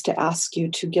therapist to ask you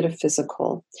to get a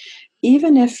physical.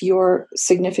 Even if your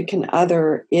significant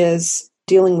other is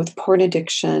dealing with porn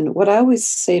addiction, what I always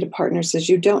say to partners is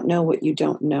you don't know what you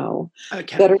don't know.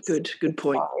 Okay, good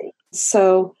point.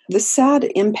 So the sad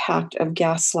impact of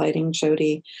gaslighting,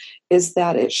 Jody, is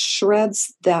that it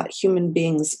shreds that human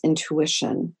being's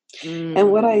intuition.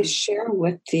 And what I share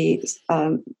with the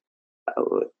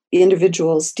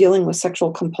individuals dealing with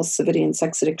sexual compulsivity and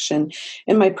sex addiction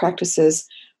in my practice is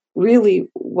really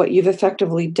what you've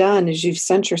effectively done is you've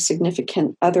sent your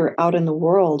significant other out in the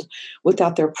world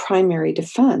without their primary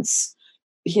defense,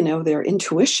 their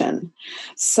intuition.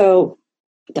 So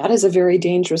that is a very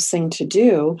dangerous thing to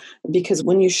do, because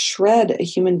when you shred a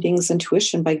human being's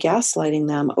intuition by gaslighting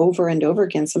them over and over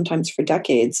again, sometimes for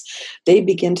decades, they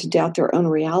begin to doubt their own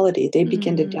reality. They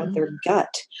begin to doubt their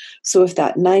gut. So if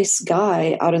that nice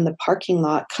guy out in the parking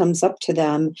lot comes up to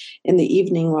them in the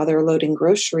evening while they're loading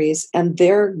groceries and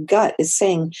their gut is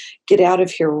saying, get out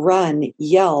of here, run,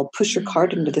 yell, push your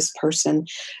cart into this person,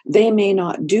 they may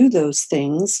not do those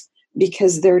things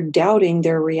because they're doubting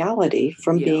their reality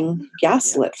from being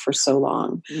gaslit for so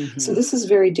long. So this is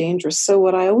very dangerous. So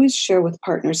what I always share with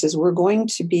partners is we're going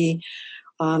to be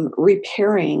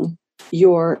repairing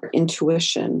your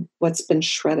intuition, what's been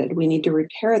shredded. We need to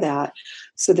repair that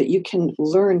so that you can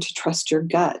learn to trust your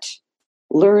gut,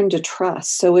 learn to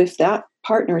trust. So if that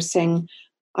partner is saying,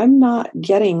 I'm not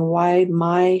getting why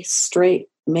my straight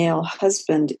male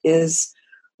husband is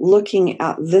looking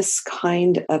at this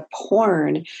kind of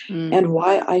porn and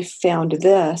why I found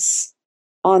this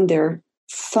on their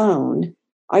phone,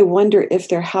 I wonder if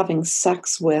they're having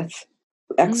sex with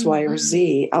X, Y, or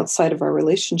Z outside of our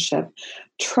relationship.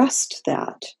 Trust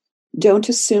that. Don't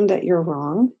assume that you're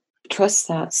wrong. Trust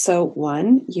that. So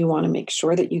 1, you want to make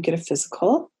sure that you get a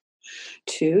physical.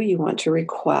 2, you want to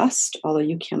request, although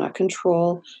you cannot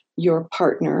control your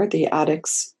partner, the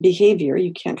addict's behavior,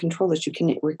 you can't control this. You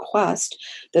can request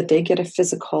that they get a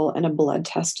physical and a blood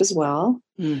test as well,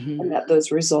 and that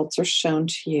those results are shown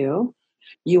to you.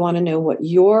 You want to know what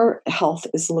your health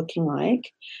is looking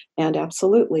like. And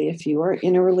absolutely, if you are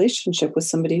in a relationship with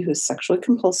somebody who's sexually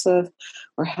compulsive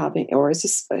or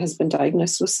has been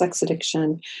diagnosed with sex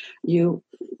addiction, you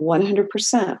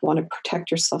 100% want to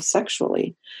protect yourself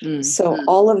sexually. So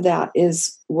all of that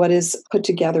is what is put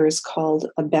together is called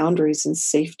a boundaries and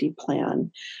safety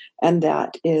plan. And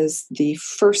that is the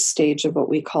first stage of what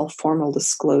we call formal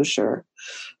disclosure.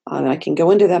 I can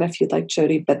go into that if you'd like,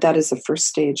 Jody, but that is the first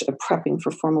stage of prepping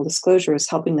for formal disclosure, is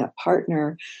helping that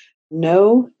partner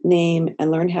know, name,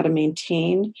 and learn how to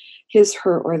maintain his,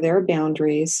 her, or their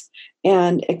boundaries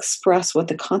and express what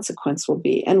the consequence will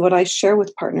be. And what I share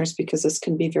with partners, because this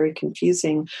can be very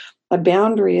confusing, a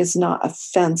boundary is not a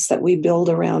fence that we build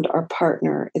around our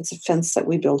partner. It's a fence that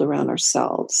we build around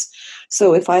ourselves.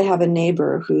 So if I have a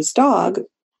neighbor whose dog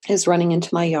is running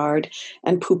into my yard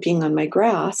and pooping on my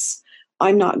grass,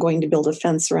 I'm not going to build a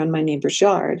fence around my neighbor's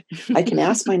yard. I can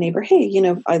ask my neighbor, hey,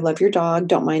 I love your dog.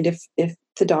 Don't mind if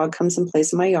the dog comes and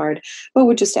plays in my yard, but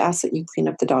would just ask that you clean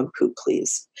up the dog poop,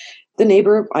 please. The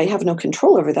neighbor, I have no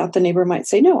control over that. The neighbor might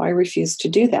say, no, I refuse to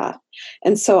do that.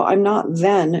 And so I'm not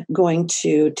then going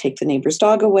to take the neighbor's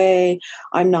dog away.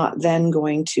 I'm not then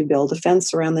going to build a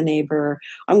fence around the neighbor.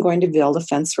 I'm going to build a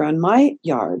fence around my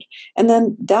yard. And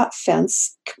then that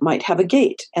fence might have a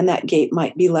gate, and that gate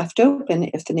might be left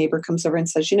open if the neighbor comes over and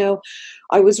says,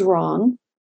 I was wrong.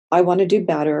 I want to do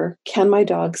better. Can my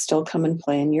dog still come and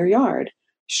play in your yard?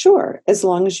 Sure, as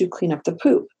long as you clean up the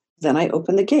poop. Then I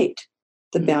open the gate.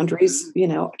 The boundaries,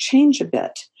 change a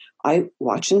bit. I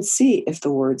watch and see if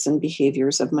the words and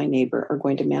behaviors of my neighbor are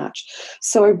going to match.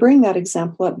 So I bring that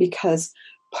example up because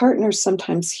partners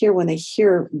sometimes hear, when they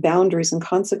hear boundaries and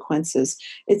consequences,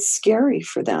 it's scary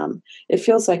for them. It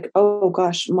feels like, oh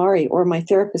gosh, Mari or my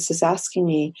therapist is asking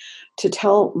me to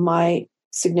tell my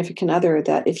significant other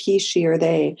that if he, she, or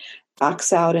they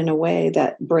acts out in a way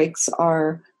that breaks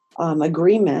our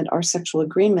agreement, our sexual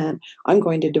agreement, I'm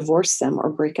going to divorce them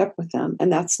or break up with them.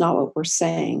 And that's not what we're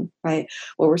saying, right?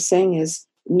 What we're saying is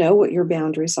know what your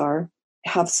boundaries are,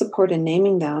 have support in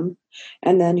naming them,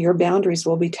 and then your boundaries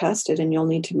will be tested and you'll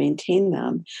need to maintain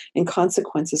them. And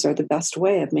consequences are the best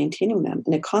way of maintaining them.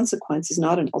 And a consequence is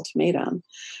not an ultimatum.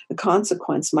 A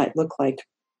consequence might look like,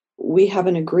 we have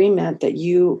an agreement that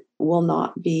you will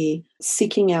not be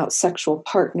seeking out sexual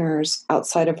partners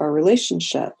outside of our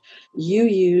relationship. You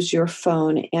use your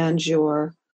phone and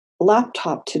your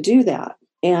laptop to do that.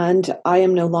 And I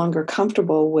am no longer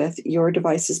comfortable with your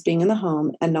devices being in the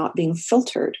home and not being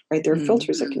filtered, right? There are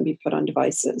filters that can be put on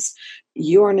devices.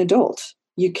 You are an adult.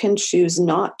 You can choose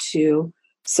not to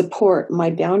support my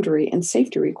boundary and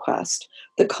safety request.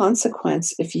 The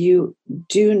consequence, if you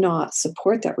do not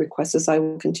support that request, is I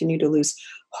will continue to lose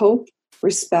hope,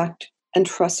 respect, and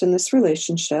trust in this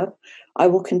relationship. I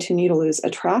will continue to lose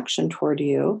attraction toward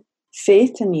you,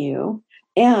 faith in you,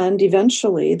 and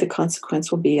eventually the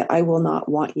consequence will be I will not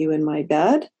want you in my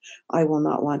bed. I will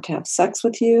not want to have sex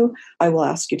with you. I will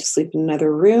ask you to sleep in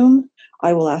another room.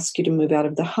 I will ask you to move out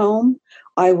of the home.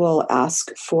 I will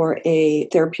ask for a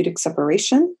therapeutic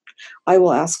separation. I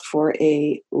will ask for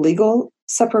a legal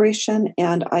separation,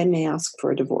 and I may ask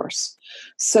for a divorce.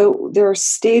 So there are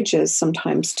stages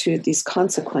sometimes to these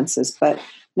consequences, but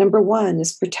number one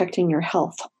is protecting your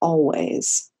health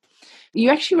always. You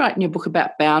actually write in your book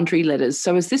about boundary letters.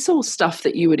 So is this all stuff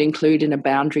that you would include in a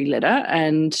boundary letter?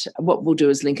 And what we'll do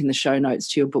is link in the show notes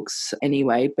to your books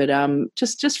anyway. But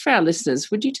just for our listeners,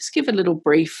 would you just give a little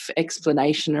brief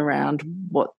explanation around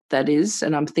what that is?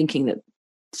 And I'm thinking that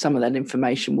some of that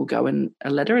information will go in a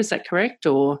letter. Is that correct?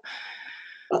 Or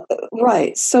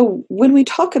Right. So when we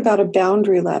talk about a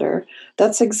boundary letter,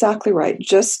 that's exactly right.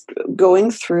 Just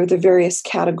going through the various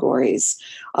categories.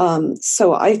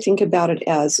 So I think about it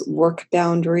as work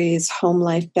boundaries, home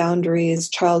life boundaries,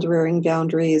 child rearing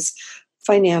boundaries,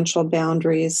 financial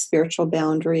boundaries, spiritual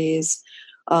boundaries,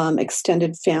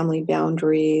 extended family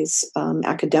boundaries,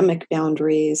 academic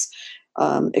boundaries,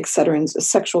 et cetera, and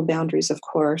sexual boundaries, of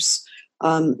course.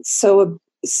 So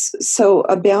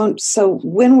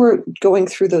when we're going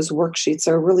through those worksheets,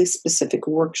 there are really specific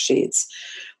worksheets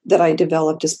that I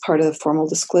developed as part of the formal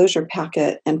disclosure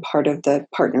packet and part of the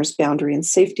partner's boundary and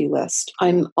safety list.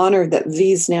 I'm honored that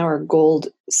these now are gold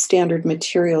standard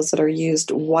materials that are used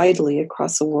widely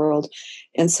across the world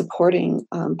in supporting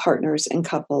partners and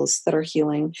couples that are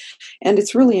healing. And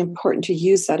it's really important to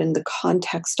use that in the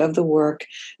context of the work,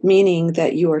 meaning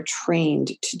that you are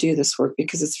trained to do this work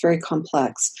because it's very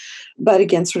complex. But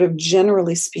again, sort of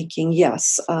generally speaking,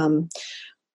 yes.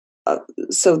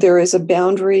 So there is a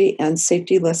boundary and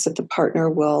safety list that the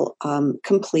partner will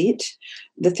complete.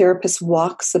 The therapist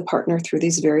walks the partner through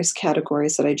these various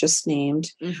categories that I just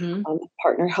named. mm-hmm.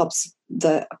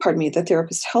 The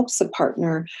therapist helps the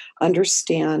partner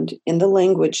understand in the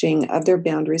languaging of their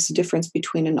boundaries the difference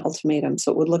between an ultimatum.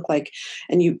 So it would look like,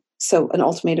 so an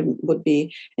ultimatum would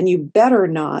be, and you better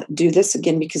not do this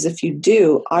again, because if you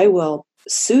do, I will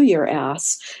sue your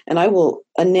ass and I will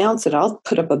announce it. I'll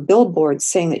put up a billboard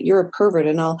saying that you're a pervert.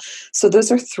 So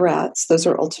those are threats. Those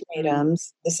are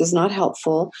ultimatums. This is not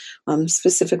helpful,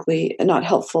 specifically not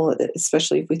helpful,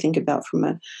 especially if we think about from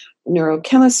a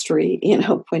neurochemistry,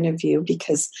 point of view,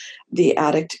 because the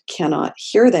addict cannot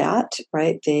hear that,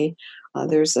 right?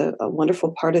 There's a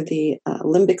wonderful part of the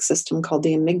limbic system called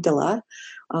the amygdala,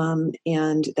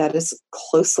 and that is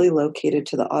closely located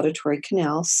to the auditory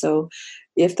canal. So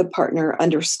if the partner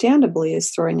understandably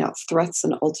is throwing out threats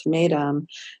and ultimatum,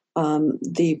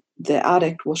 the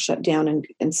addict will shut down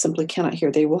and simply cannot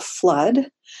hear. They will flood.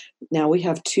 Now we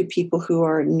have two people who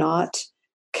are not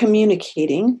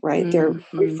communicating, right? Their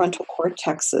prefrontal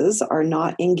cortexes are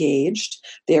not engaged.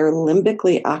 They are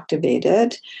limbically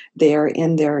activated. They are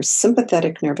in their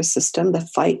sympathetic nervous system, the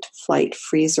fight, flight,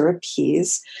 freeze, or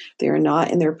appease. They are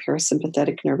not in their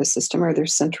parasympathetic nervous system or their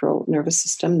central nervous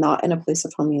system, not in a place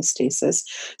of homeostasis.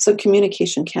 So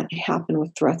communication can't happen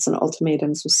with threats and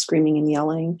ultimatums, with screaming and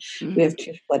yelling. We have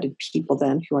two flooded people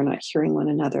then who are not hearing one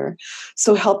another.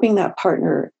 So helping that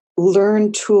partner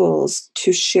learn tools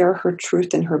to share her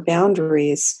truth and her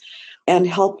boundaries, and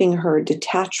helping her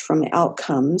detach from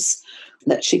outcomes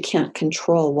that she can't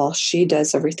control while she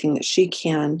does everything that she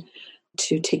can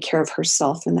to take care of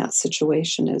herself in that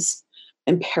situation is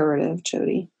imperative,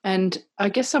 Jody. And I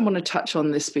guess I want to touch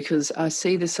on this because I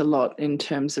see this a lot in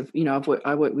terms of,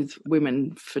 I work with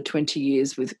women for 20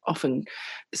 years with often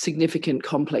significant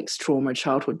complex trauma,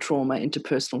 childhood trauma,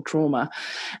 interpersonal trauma,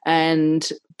 and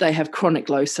they have chronic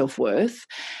low self-worth.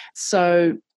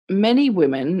 So many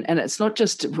women, and it's not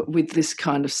just with this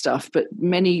kind of stuff, but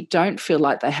many don't feel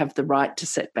like they have the right to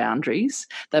set boundaries.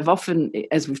 They've often,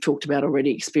 as we've talked about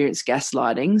already, experienced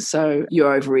gaslighting. So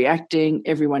you're overreacting.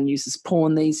 Everyone uses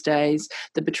porn these days.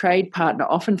 The betrayed partner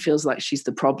often feels like she's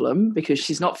the problem because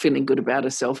she's not feeling good about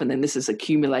herself. And then this has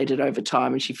accumulated over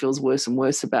time and she feels worse and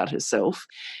worse about herself.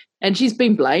 And she's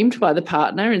been blamed by the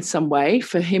partner in some way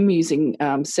for him using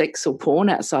sex or porn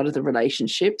outside of the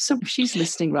relationship. So if she's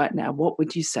listening right now, what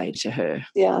would you say to her?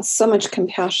 Yeah, so much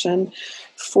compassion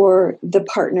for the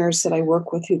partners that I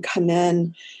work with who come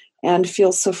in and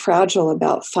feel so fragile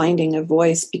about finding a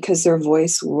voice because their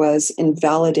voice was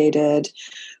invalidated,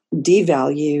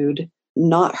 devalued,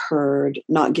 not heard,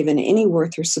 not given any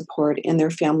worth or support in their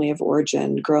family of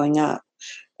origin growing up.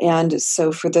 And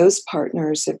so for those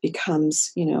partners, it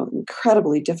becomes,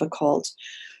 incredibly difficult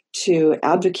to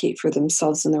advocate for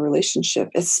themselves in the relationship,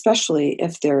 especially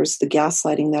if there's the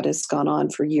gaslighting that has gone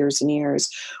on for years and years,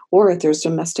 or if there's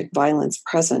domestic violence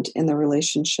present in the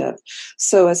relationship.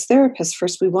 So as therapists,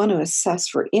 first, we want to assess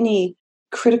for any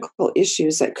critical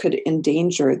issues that could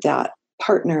endanger that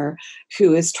partner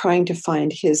who is trying to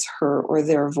find his, her, or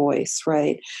their voice,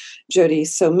 right, Jody?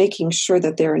 So making sure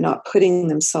that they're not putting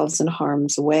themselves in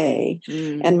harm's way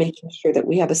and making sure that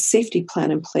we have a safety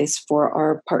plan in place for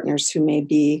our partners who may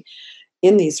be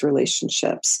in these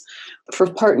relationships.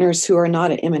 For partners who are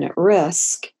not at imminent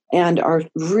risk and are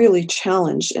really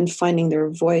challenged in finding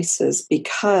their voices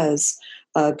because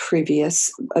of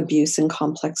previous abuse and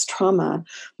complex trauma,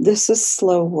 this is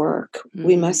slow work.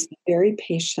 We must be very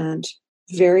patient,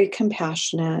 very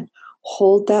compassionate,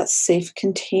 hold that safe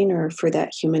container for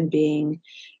that human being,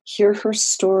 hear her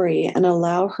story, and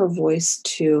allow her voice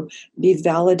to be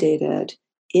validated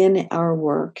in our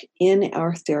work, in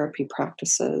our therapy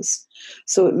practices.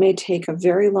 So it may take a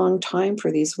very long time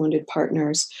for these wounded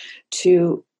partners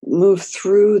to move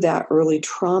through that early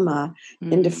trauma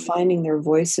into finding their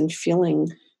voice and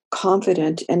feeling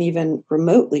confident and even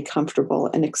remotely comfortable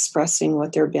in expressing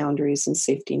what their boundaries and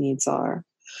safety needs are.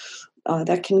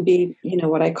 That can be,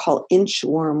 what I call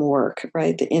inchworm work,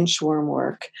 right? The inchworm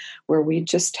work, where we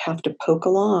just have to poke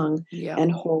along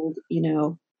and hold,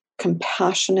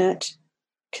 compassionate,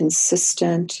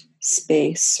 consistent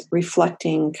space,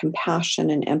 reflecting compassion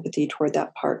and empathy toward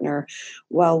that partner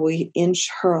while we inch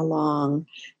her along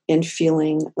in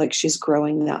feeling like she's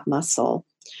growing that muscle.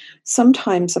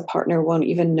 Sometimes a partner won't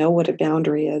even know what a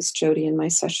boundary is. Jody, in my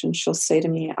session, she'll say to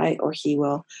me, I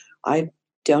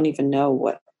don't even know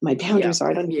what my boundaries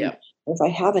are. I don't even know if I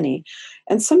have any.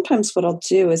 And sometimes what I'll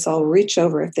do is I'll reach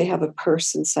over, if they have a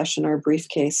purse in session or a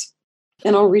briefcase,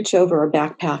 and I'll reach over a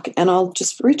backpack, and I'll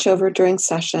just reach over during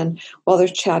session while they're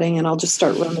chatting, and I'll just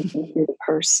start rummaging through the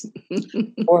purse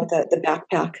or the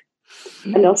backpack.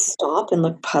 And they'll stop and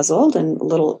look puzzled and a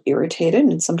little irritated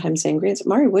and sometimes angry. And say,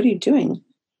 Mari, what are you doing?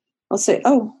 I'll say,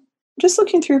 oh, I'm just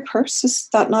looking through your purse. Is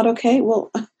that not okay?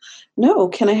 Well, no.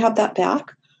 Can I have that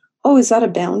back? Oh, is that a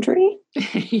boundary?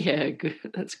 Yeah, good.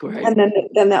 That's great. And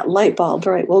then that light bulb,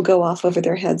 right, will go off over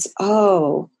their heads.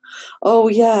 Oh,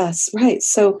 yes, right.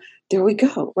 So there we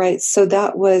go, right? So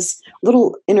that was a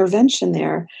little intervention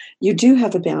there. You do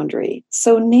have a boundary.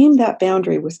 So name that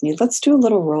boundary with me. Let's do a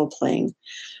little role playing.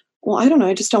 Well, I don't know.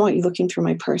 I just don't want you looking through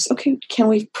my purse. Okay, can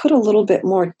we put a little bit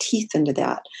more teeth into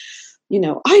that?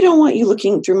 I don't want you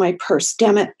looking through my purse.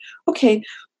 Damn it. Okay,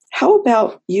 how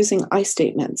about using I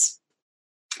statements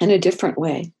in a different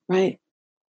way, right?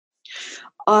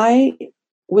 I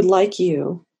would like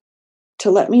you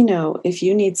to let me know if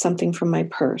you need something from my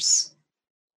purse.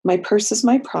 My purse is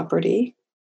my property.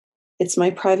 It's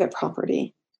my private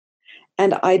property.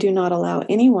 And I do not allow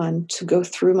anyone to go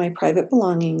through my private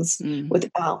belongings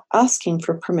without asking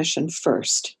for permission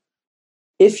first.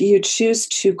 If you choose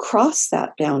to cross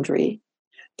that boundary,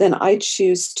 then I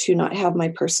choose to not have my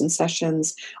purse in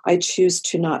sessions. I choose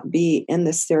to not be in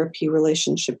this therapy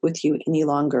relationship with you any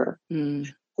longer.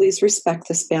 Please respect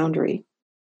this boundary.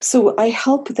 So I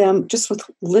help them just with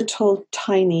little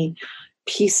tiny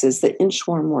pieces, the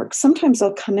inchworm work. Sometimes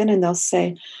they'll come in and they'll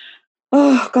say,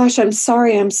 oh gosh, I'm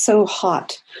sorry, I'm so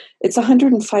hot. It's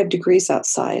 105 degrees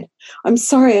outside. I'm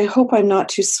sorry, I hope I'm not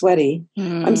too sweaty.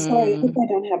 I'm sorry, I hope I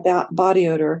don't have that body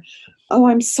odor. Oh,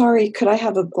 I'm sorry, could I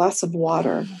have a glass of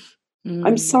water?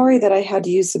 I'm sorry that I had to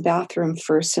use the bathroom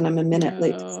first and I'm a minute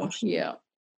late. Yeah.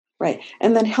 Right.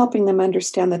 And then helping them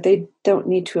understand that they don't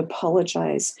need to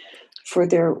apologize for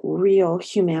their real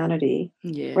humanity,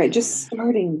 Yeah. right? Just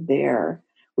starting there.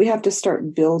 We have to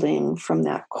start building from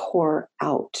that core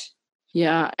out.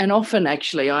 Yeah, and often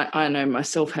actually, I know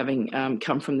myself, having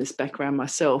come from this background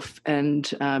myself,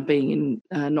 and being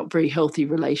in not very healthy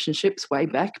relationships way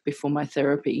back before my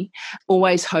therapy,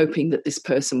 always hoping that this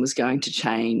person was going to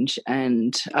change.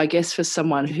 And I guess for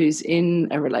someone who's in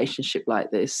a relationship like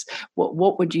this,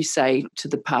 what would you say to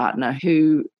the partner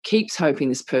who keeps hoping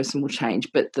this person will change,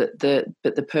 but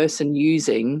the person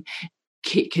using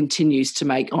continues to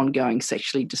make ongoing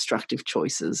sexually destructive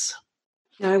choices?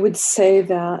 I would say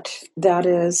that that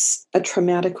is a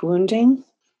traumatic wounding,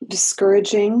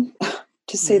 discouraging,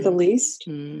 to say the least.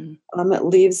 It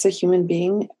leaves a human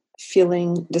being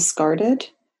feeling discarded,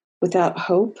 without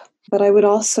hope. But I would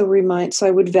also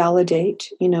I would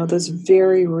validate, those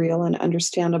very real and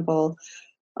understandable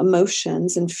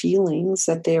emotions and feelings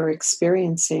that they are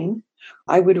experiencing.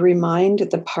 I would remind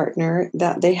the partner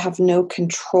that they have no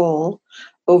control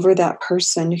over that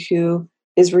person who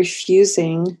is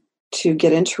refusing to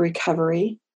get into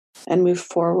recovery and move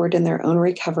forward in their own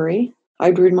recovery.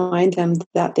 I'd remind them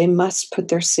that they must put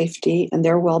their safety and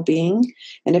their well-being,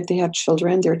 and if they have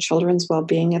children, their children's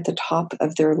well-being at the top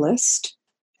of their list.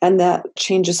 And that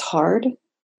change is hard,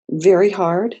 very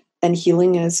hard, and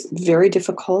healing is very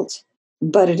difficult,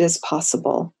 but it is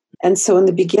possible. And so in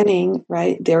the beginning,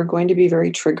 right, they're going to be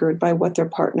very triggered by what their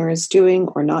partner is doing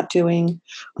or not doing,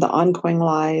 the ongoing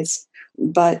lies.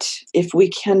 But if we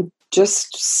can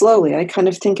just slowly, I kind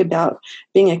of think about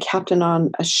being a captain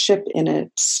on a ship in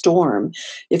a storm.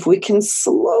 If we can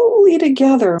slowly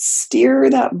together steer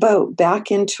that boat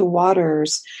back into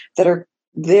waters that are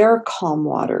their calm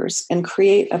waters and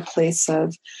create a place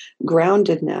of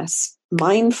groundedness,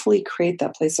 mindfully create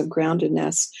that place of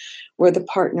groundedness where the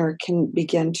partner can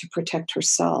begin to protect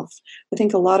herself. I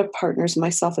think a lot of partners,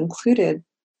 myself included,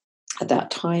 at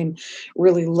that time,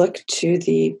 really look to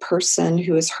the person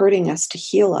who is hurting us to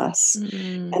heal us.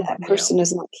 And that person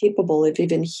is not capable of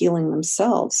even healing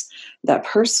themselves. That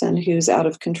person who's out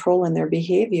of control in their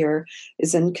behavior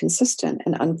is inconsistent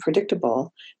and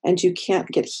unpredictable. And you can't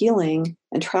get healing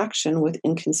and traction with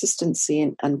inconsistency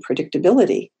and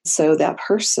unpredictability. So that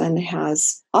person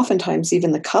has, oftentimes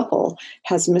even the couple,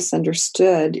 has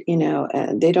misunderstood,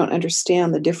 and they don't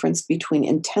understand the difference between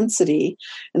intensity,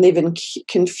 and they've been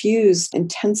confused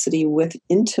intensity with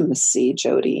intimacy,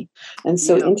 Jody. And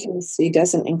so intimacy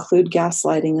doesn't include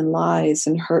gaslighting and lies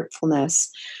and hurtfulness.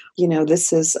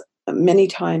 This is many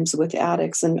times with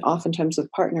addicts and oftentimes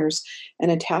with partners an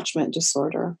attachment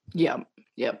disorder. Yeah,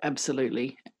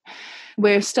 absolutely.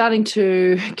 We're starting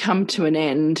to come to an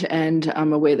end, and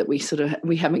I'm aware that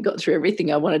we haven't got through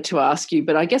everything I wanted to ask you,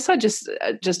 but I guess I just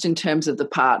in terms of the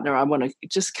partner, I want to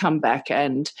just come back,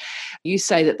 and you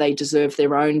say that they deserve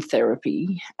their own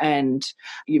therapy, and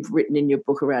you've written in your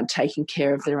book around taking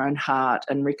care of their own heart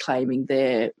and reclaiming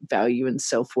their value and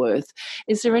self-worth.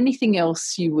 Is there anything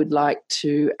else you would like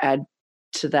to add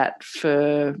to that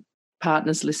for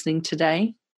partners listening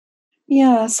today?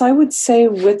 Yes, I would say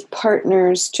with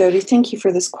partners, Jody, thank you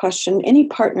for this question. Any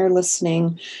partner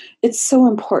listening, it's so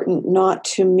important not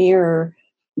to mirror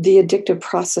the addictive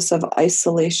process of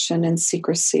isolation and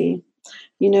secrecy.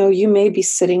 You may be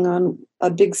sitting on a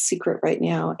big secret right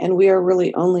now, and we are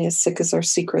really only as sick as our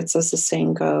secrets, as the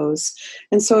saying goes.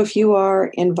 And so if you are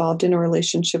involved in a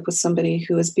relationship with somebody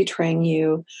who is betraying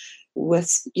you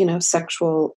with,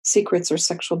 sexual secrets or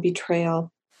sexual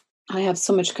betrayal, I have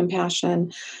so much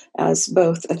compassion as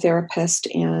both a therapist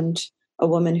and a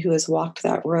woman who has walked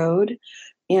that road.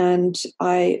 And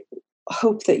I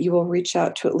hope that you will reach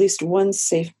out to at least one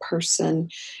safe person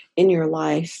in your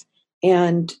life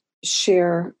and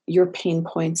share your pain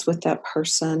points with that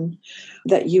person,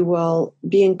 that you will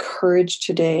be encouraged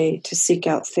today to seek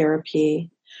out therapy,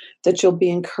 that you'll be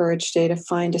encouraged today to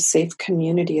find a safe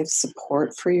community of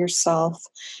support for yourself,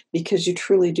 because you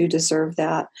truly do deserve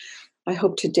that. I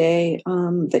hope today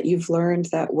that you've learned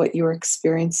that what you're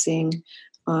experiencing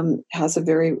has a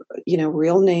very,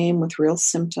 real name with real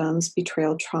symptoms,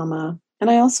 betrayal trauma. And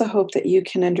I also hope that you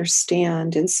can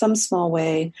understand in some small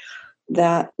way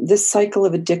that this cycle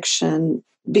of addiction,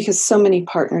 because so many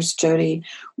partners, Jody,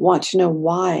 want to know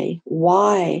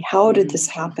why, how did this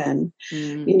happen?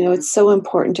 It's so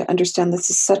important to understand this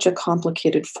is such a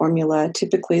complicated formula.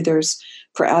 Typically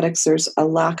for addicts, there's a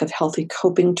lack of healthy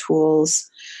coping tools.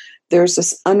 There's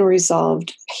this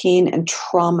unresolved pain and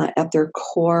trauma at their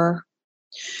core.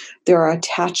 There are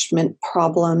attachment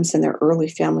problems in their early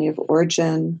family of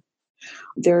origin.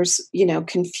 There's,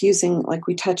 confusing, like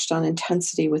we touched on,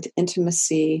 intensity with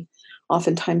intimacy.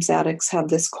 Oftentimes addicts have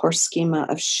this core schema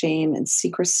of shame and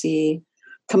secrecy,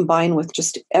 combined with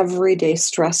just everyday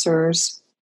stressors.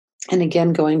 And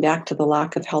again, going back to the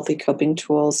lack of healthy coping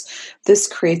tools, this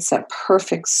creates that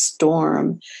perfect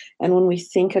storm. And when we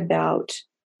think about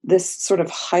this sort of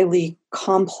highly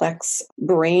complex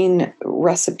brain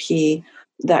recipe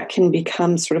that can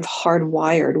become sort of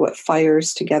hardwired, what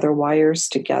fires together wires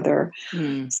together.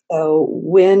 So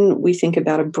when we think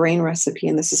about a brain recipe,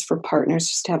 and this is for partners,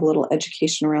 just to have a little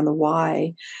education around the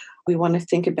why, we want to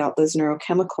think about those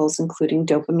neurochemicals, including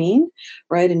dopamine,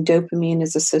 right? And dopamine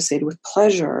is associated with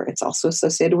pleasure. It's also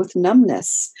associated with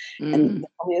numbness. And the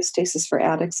homeostasis for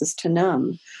addicts is to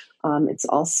numb. It's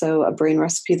also a brain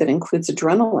recipe that includes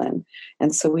adrenaline.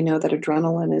 And so we know that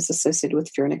adrenaline is associated with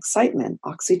fear and excitement.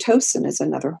 Oxytocin is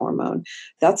another hormone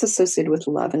that's associated with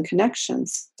love and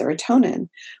connections. Serotonin,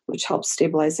 which helps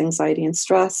stabilize anxiety and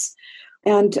stress,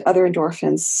 and other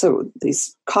endorphins. So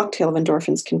these cocktail of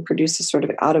endorphins can produce a sort of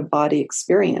out-of-body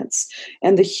experience.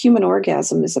 And the human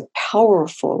orgasm is a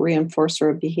powerful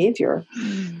reinforcer of behavior.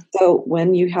 So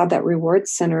when you have that reward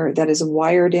center that is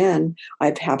wired in,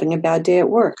 I'm having a bad day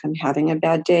at work, I'm having a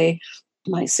bad day,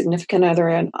 my significant other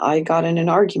and I got in an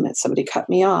argument, somebody cut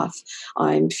me off,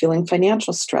 I'm feeling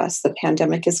financial stress, the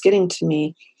pandemic is getting to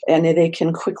me, and they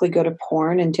can quickly go to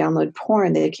porn and download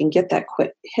porn. They can get that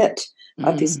quick hit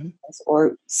of these things,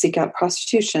 or seek out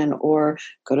prostitution, or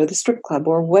go to the strip club,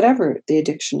 or whatever the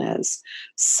addiction is.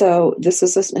 So this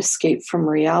is an escape from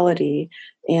reality.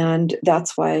 And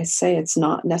that's why I say it's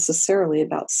not necessarily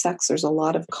about sex. There's a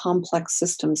lot of complex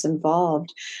systems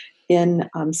involved in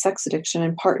sex addiction,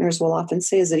 and partners will often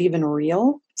say, is it even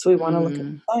real? So we want to look at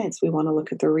the science. We want to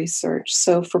look at the research.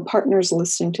 So for partners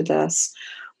listening to this,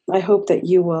 I hope that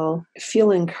you will feel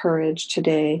encouraged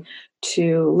today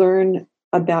to learn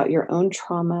about your own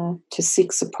trauma, to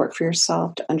seek support for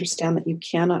yourself, to understand that you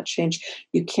cannot change.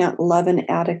 You can't love an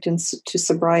addict into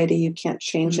sobriety. You can't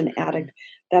change an addict.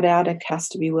 That addict has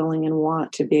to be willing and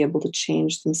want to be able to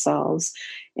change themselves.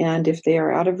 And if they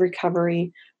are out of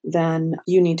recovery, then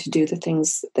you need to do the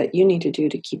things that you need to do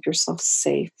to keep yourself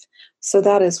safe. So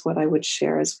that is what I would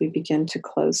share as we begin to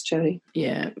close, Jody.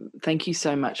 Yeah, thank you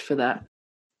so much for that.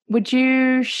 Would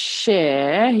you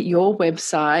share your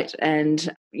website,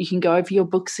 and you can go over your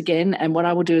books again, and what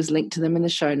I will do is link to them in the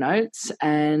show notes.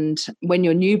 And when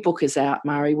your new book is out,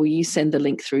 Mari, will you send the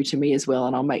link through to me as well?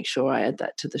 And I'll make sure I add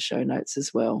that to the show notes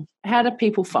as well. How do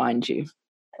people find you?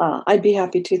 I'd be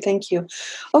happy to. Thank you.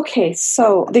 Okay,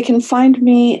 so they can find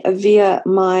me via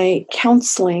my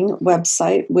counseling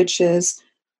website, which is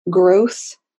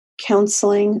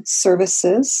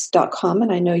growthcounselingservices.com.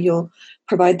 And I know you'll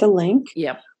provide the link.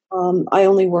 Yep. I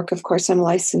only work, of course, I'm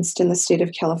licensed in the state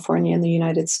of California in the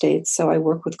United States, so I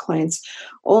work with clients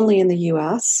only in the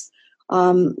U.S.,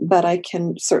 but I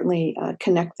can certainly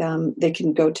connect them. They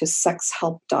can go to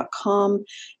sexhelp.com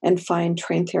and find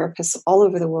trained therapists all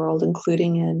over the world,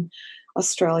 including in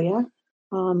Australia.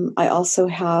 I also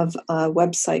have a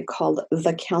website called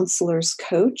The Counselor's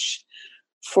Coach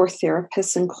for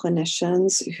therapists and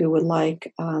clinicians who would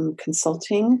like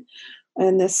consulting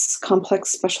in this complex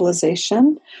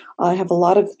specialization. I have a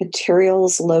lot of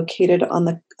materials located on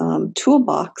the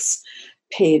toolbox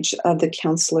page of the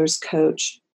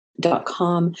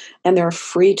counselorscoach.com, and there are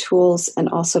free tools and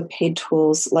also paid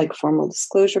tools like formal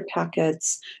disclosure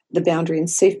packets, the boundary and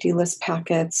safety list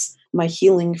packets. My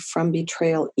Healing from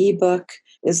Betrayal ebook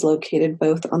is located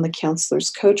both on the Counselor's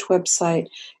Coach website.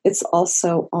 It's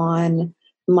also on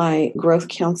my Growth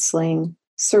Counseling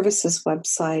Services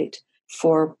website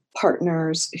for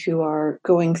partners who are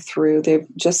going through, they've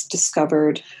just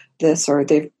discovered this, or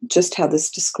they've just had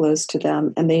this disclosed to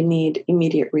them, and they need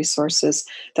immediate resources.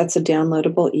 That's a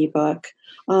downloadable ebook.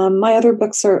 My other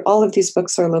books all of these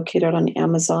books are located on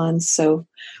Amazon. So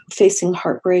Facing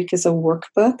Heartbreak is a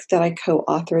workbook that I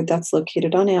co-authored that's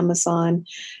located on Amazon,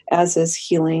 as is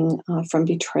Healing from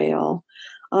Betrayal.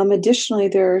 Additionally,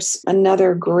 there's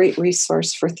another great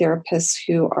resource for therapists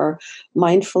who are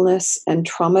mindfulness and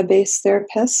trauma-based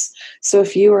therapists. So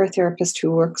if you are a therapist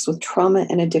who works with trauma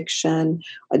and addiction,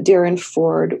 Darren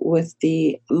Ford with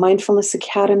the Mindfulness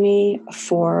Academy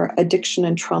for Addiction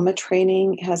and Trauma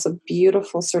Training has a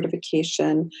beautiful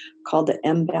certification called the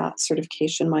MBAT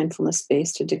certification,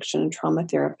 Mindfulness-Based Addiction and Trauma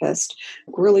Therapist.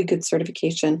 Really good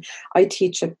certification. I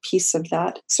teach a piece of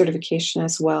that certification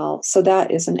as well. So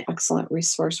that is an excellent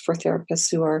resource for therapists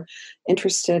who are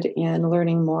interested in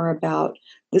learning more about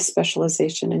this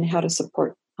specialization and how to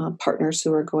support partners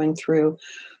who are going through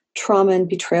trauma and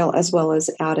betrayal, as well as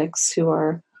addicts who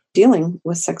are dealing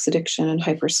with sex addiction and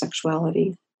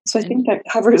hypersexuality. So I think that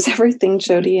covers everything,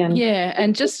 Jody. And yeah,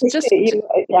 and just you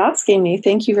asking me.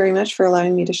 Thank you very much for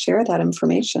allowing me to share that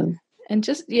information. And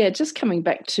just coming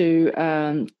back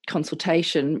to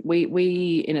consultation,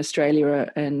 we in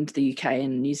Australia and the UK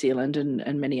and New Zealand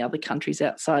and many other countries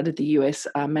outside of the US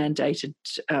are mandated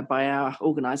by our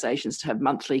organisations to have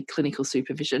monthly clinical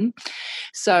supervision.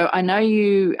 So I know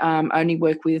you only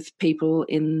work with people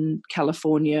in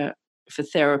California for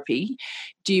therapy.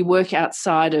 Do you work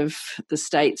outside of the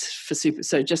States for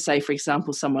so just say, for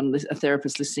example, a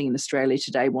therapist listening in Australia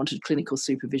today wanted clinical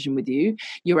supervision with you,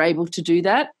 you're able to do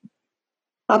that?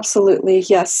 Absolutely,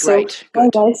 yes. Great, so my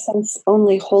license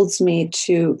only holds me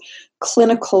to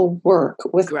clinical work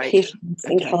with patients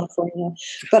in California,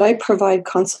 but I provide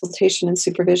consultation and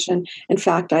supervision. In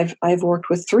fact, I've worked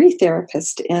with 3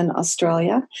 therapists in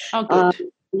Australia. Oh, good.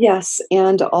 Yes,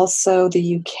 and also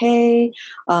the UK,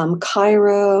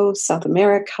 Cairo, South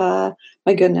America,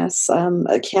 my goodness,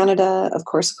 Canada, of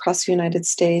course, across the United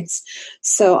States.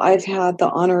 So I've had the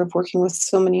honor of working with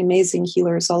so many amazing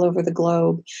healers all over the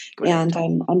globe, and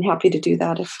I'm happy to do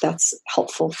that if that's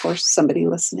helpful for somebody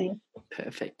listening.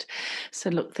 Perfect. So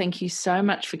look, thank you so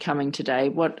much for coming today.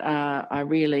 What I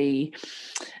really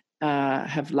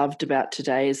have loved about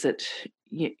today is that,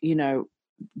 you know,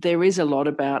 there is a lot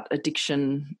about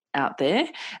addiction out there,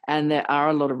 and there are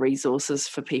a lot of resources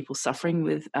for people suffering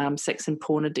with sex and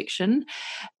porn addiction.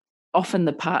 Often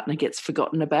the partner gets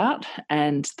forgotten about,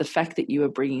 and the fact that you are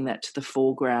bringing that to the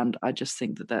foreground, I just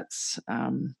think that that's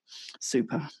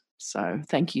super. So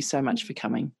thank you so much for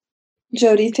coming.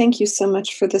 Jody, thank you so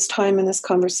much for this time and this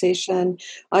conversation.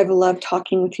 I've loved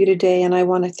talking with you today, and I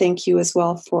want to thank you as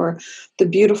well for the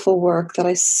beautiful work that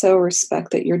I so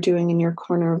respect that you're doing in your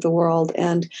corner of the world.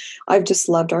 And I've just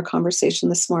loved our conversation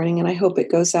this morning, and I hope it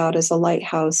goes out as a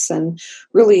lighthouse and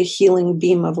really a healing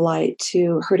beam of light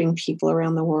to hurting people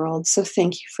around the world. So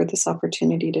thank you for this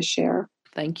opportunity to share.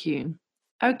 Thank you.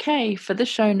 Okay, for the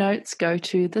show notes, go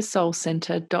to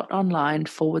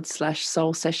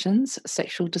thesoulcentre.online/soul sessions,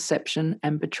 sexual deception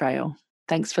and betrayal.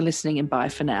 Thanks for listening, and bye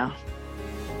for now.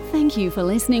 Thank you for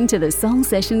listening to the Soul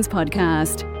Sessions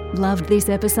podcast. Loved this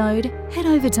episode? Head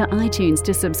over to iTunes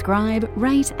to subscribe,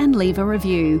 rate and leave a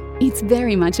review. It's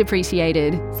very much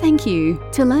appreciated. Thank you.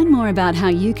 To learn more about how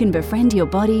you can befriend your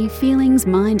body, feelings,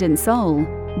 mind and soul,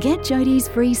 get Jody's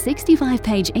free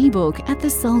 65-page ebook at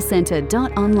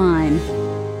thesoulcentre.online.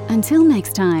 Until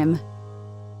next time.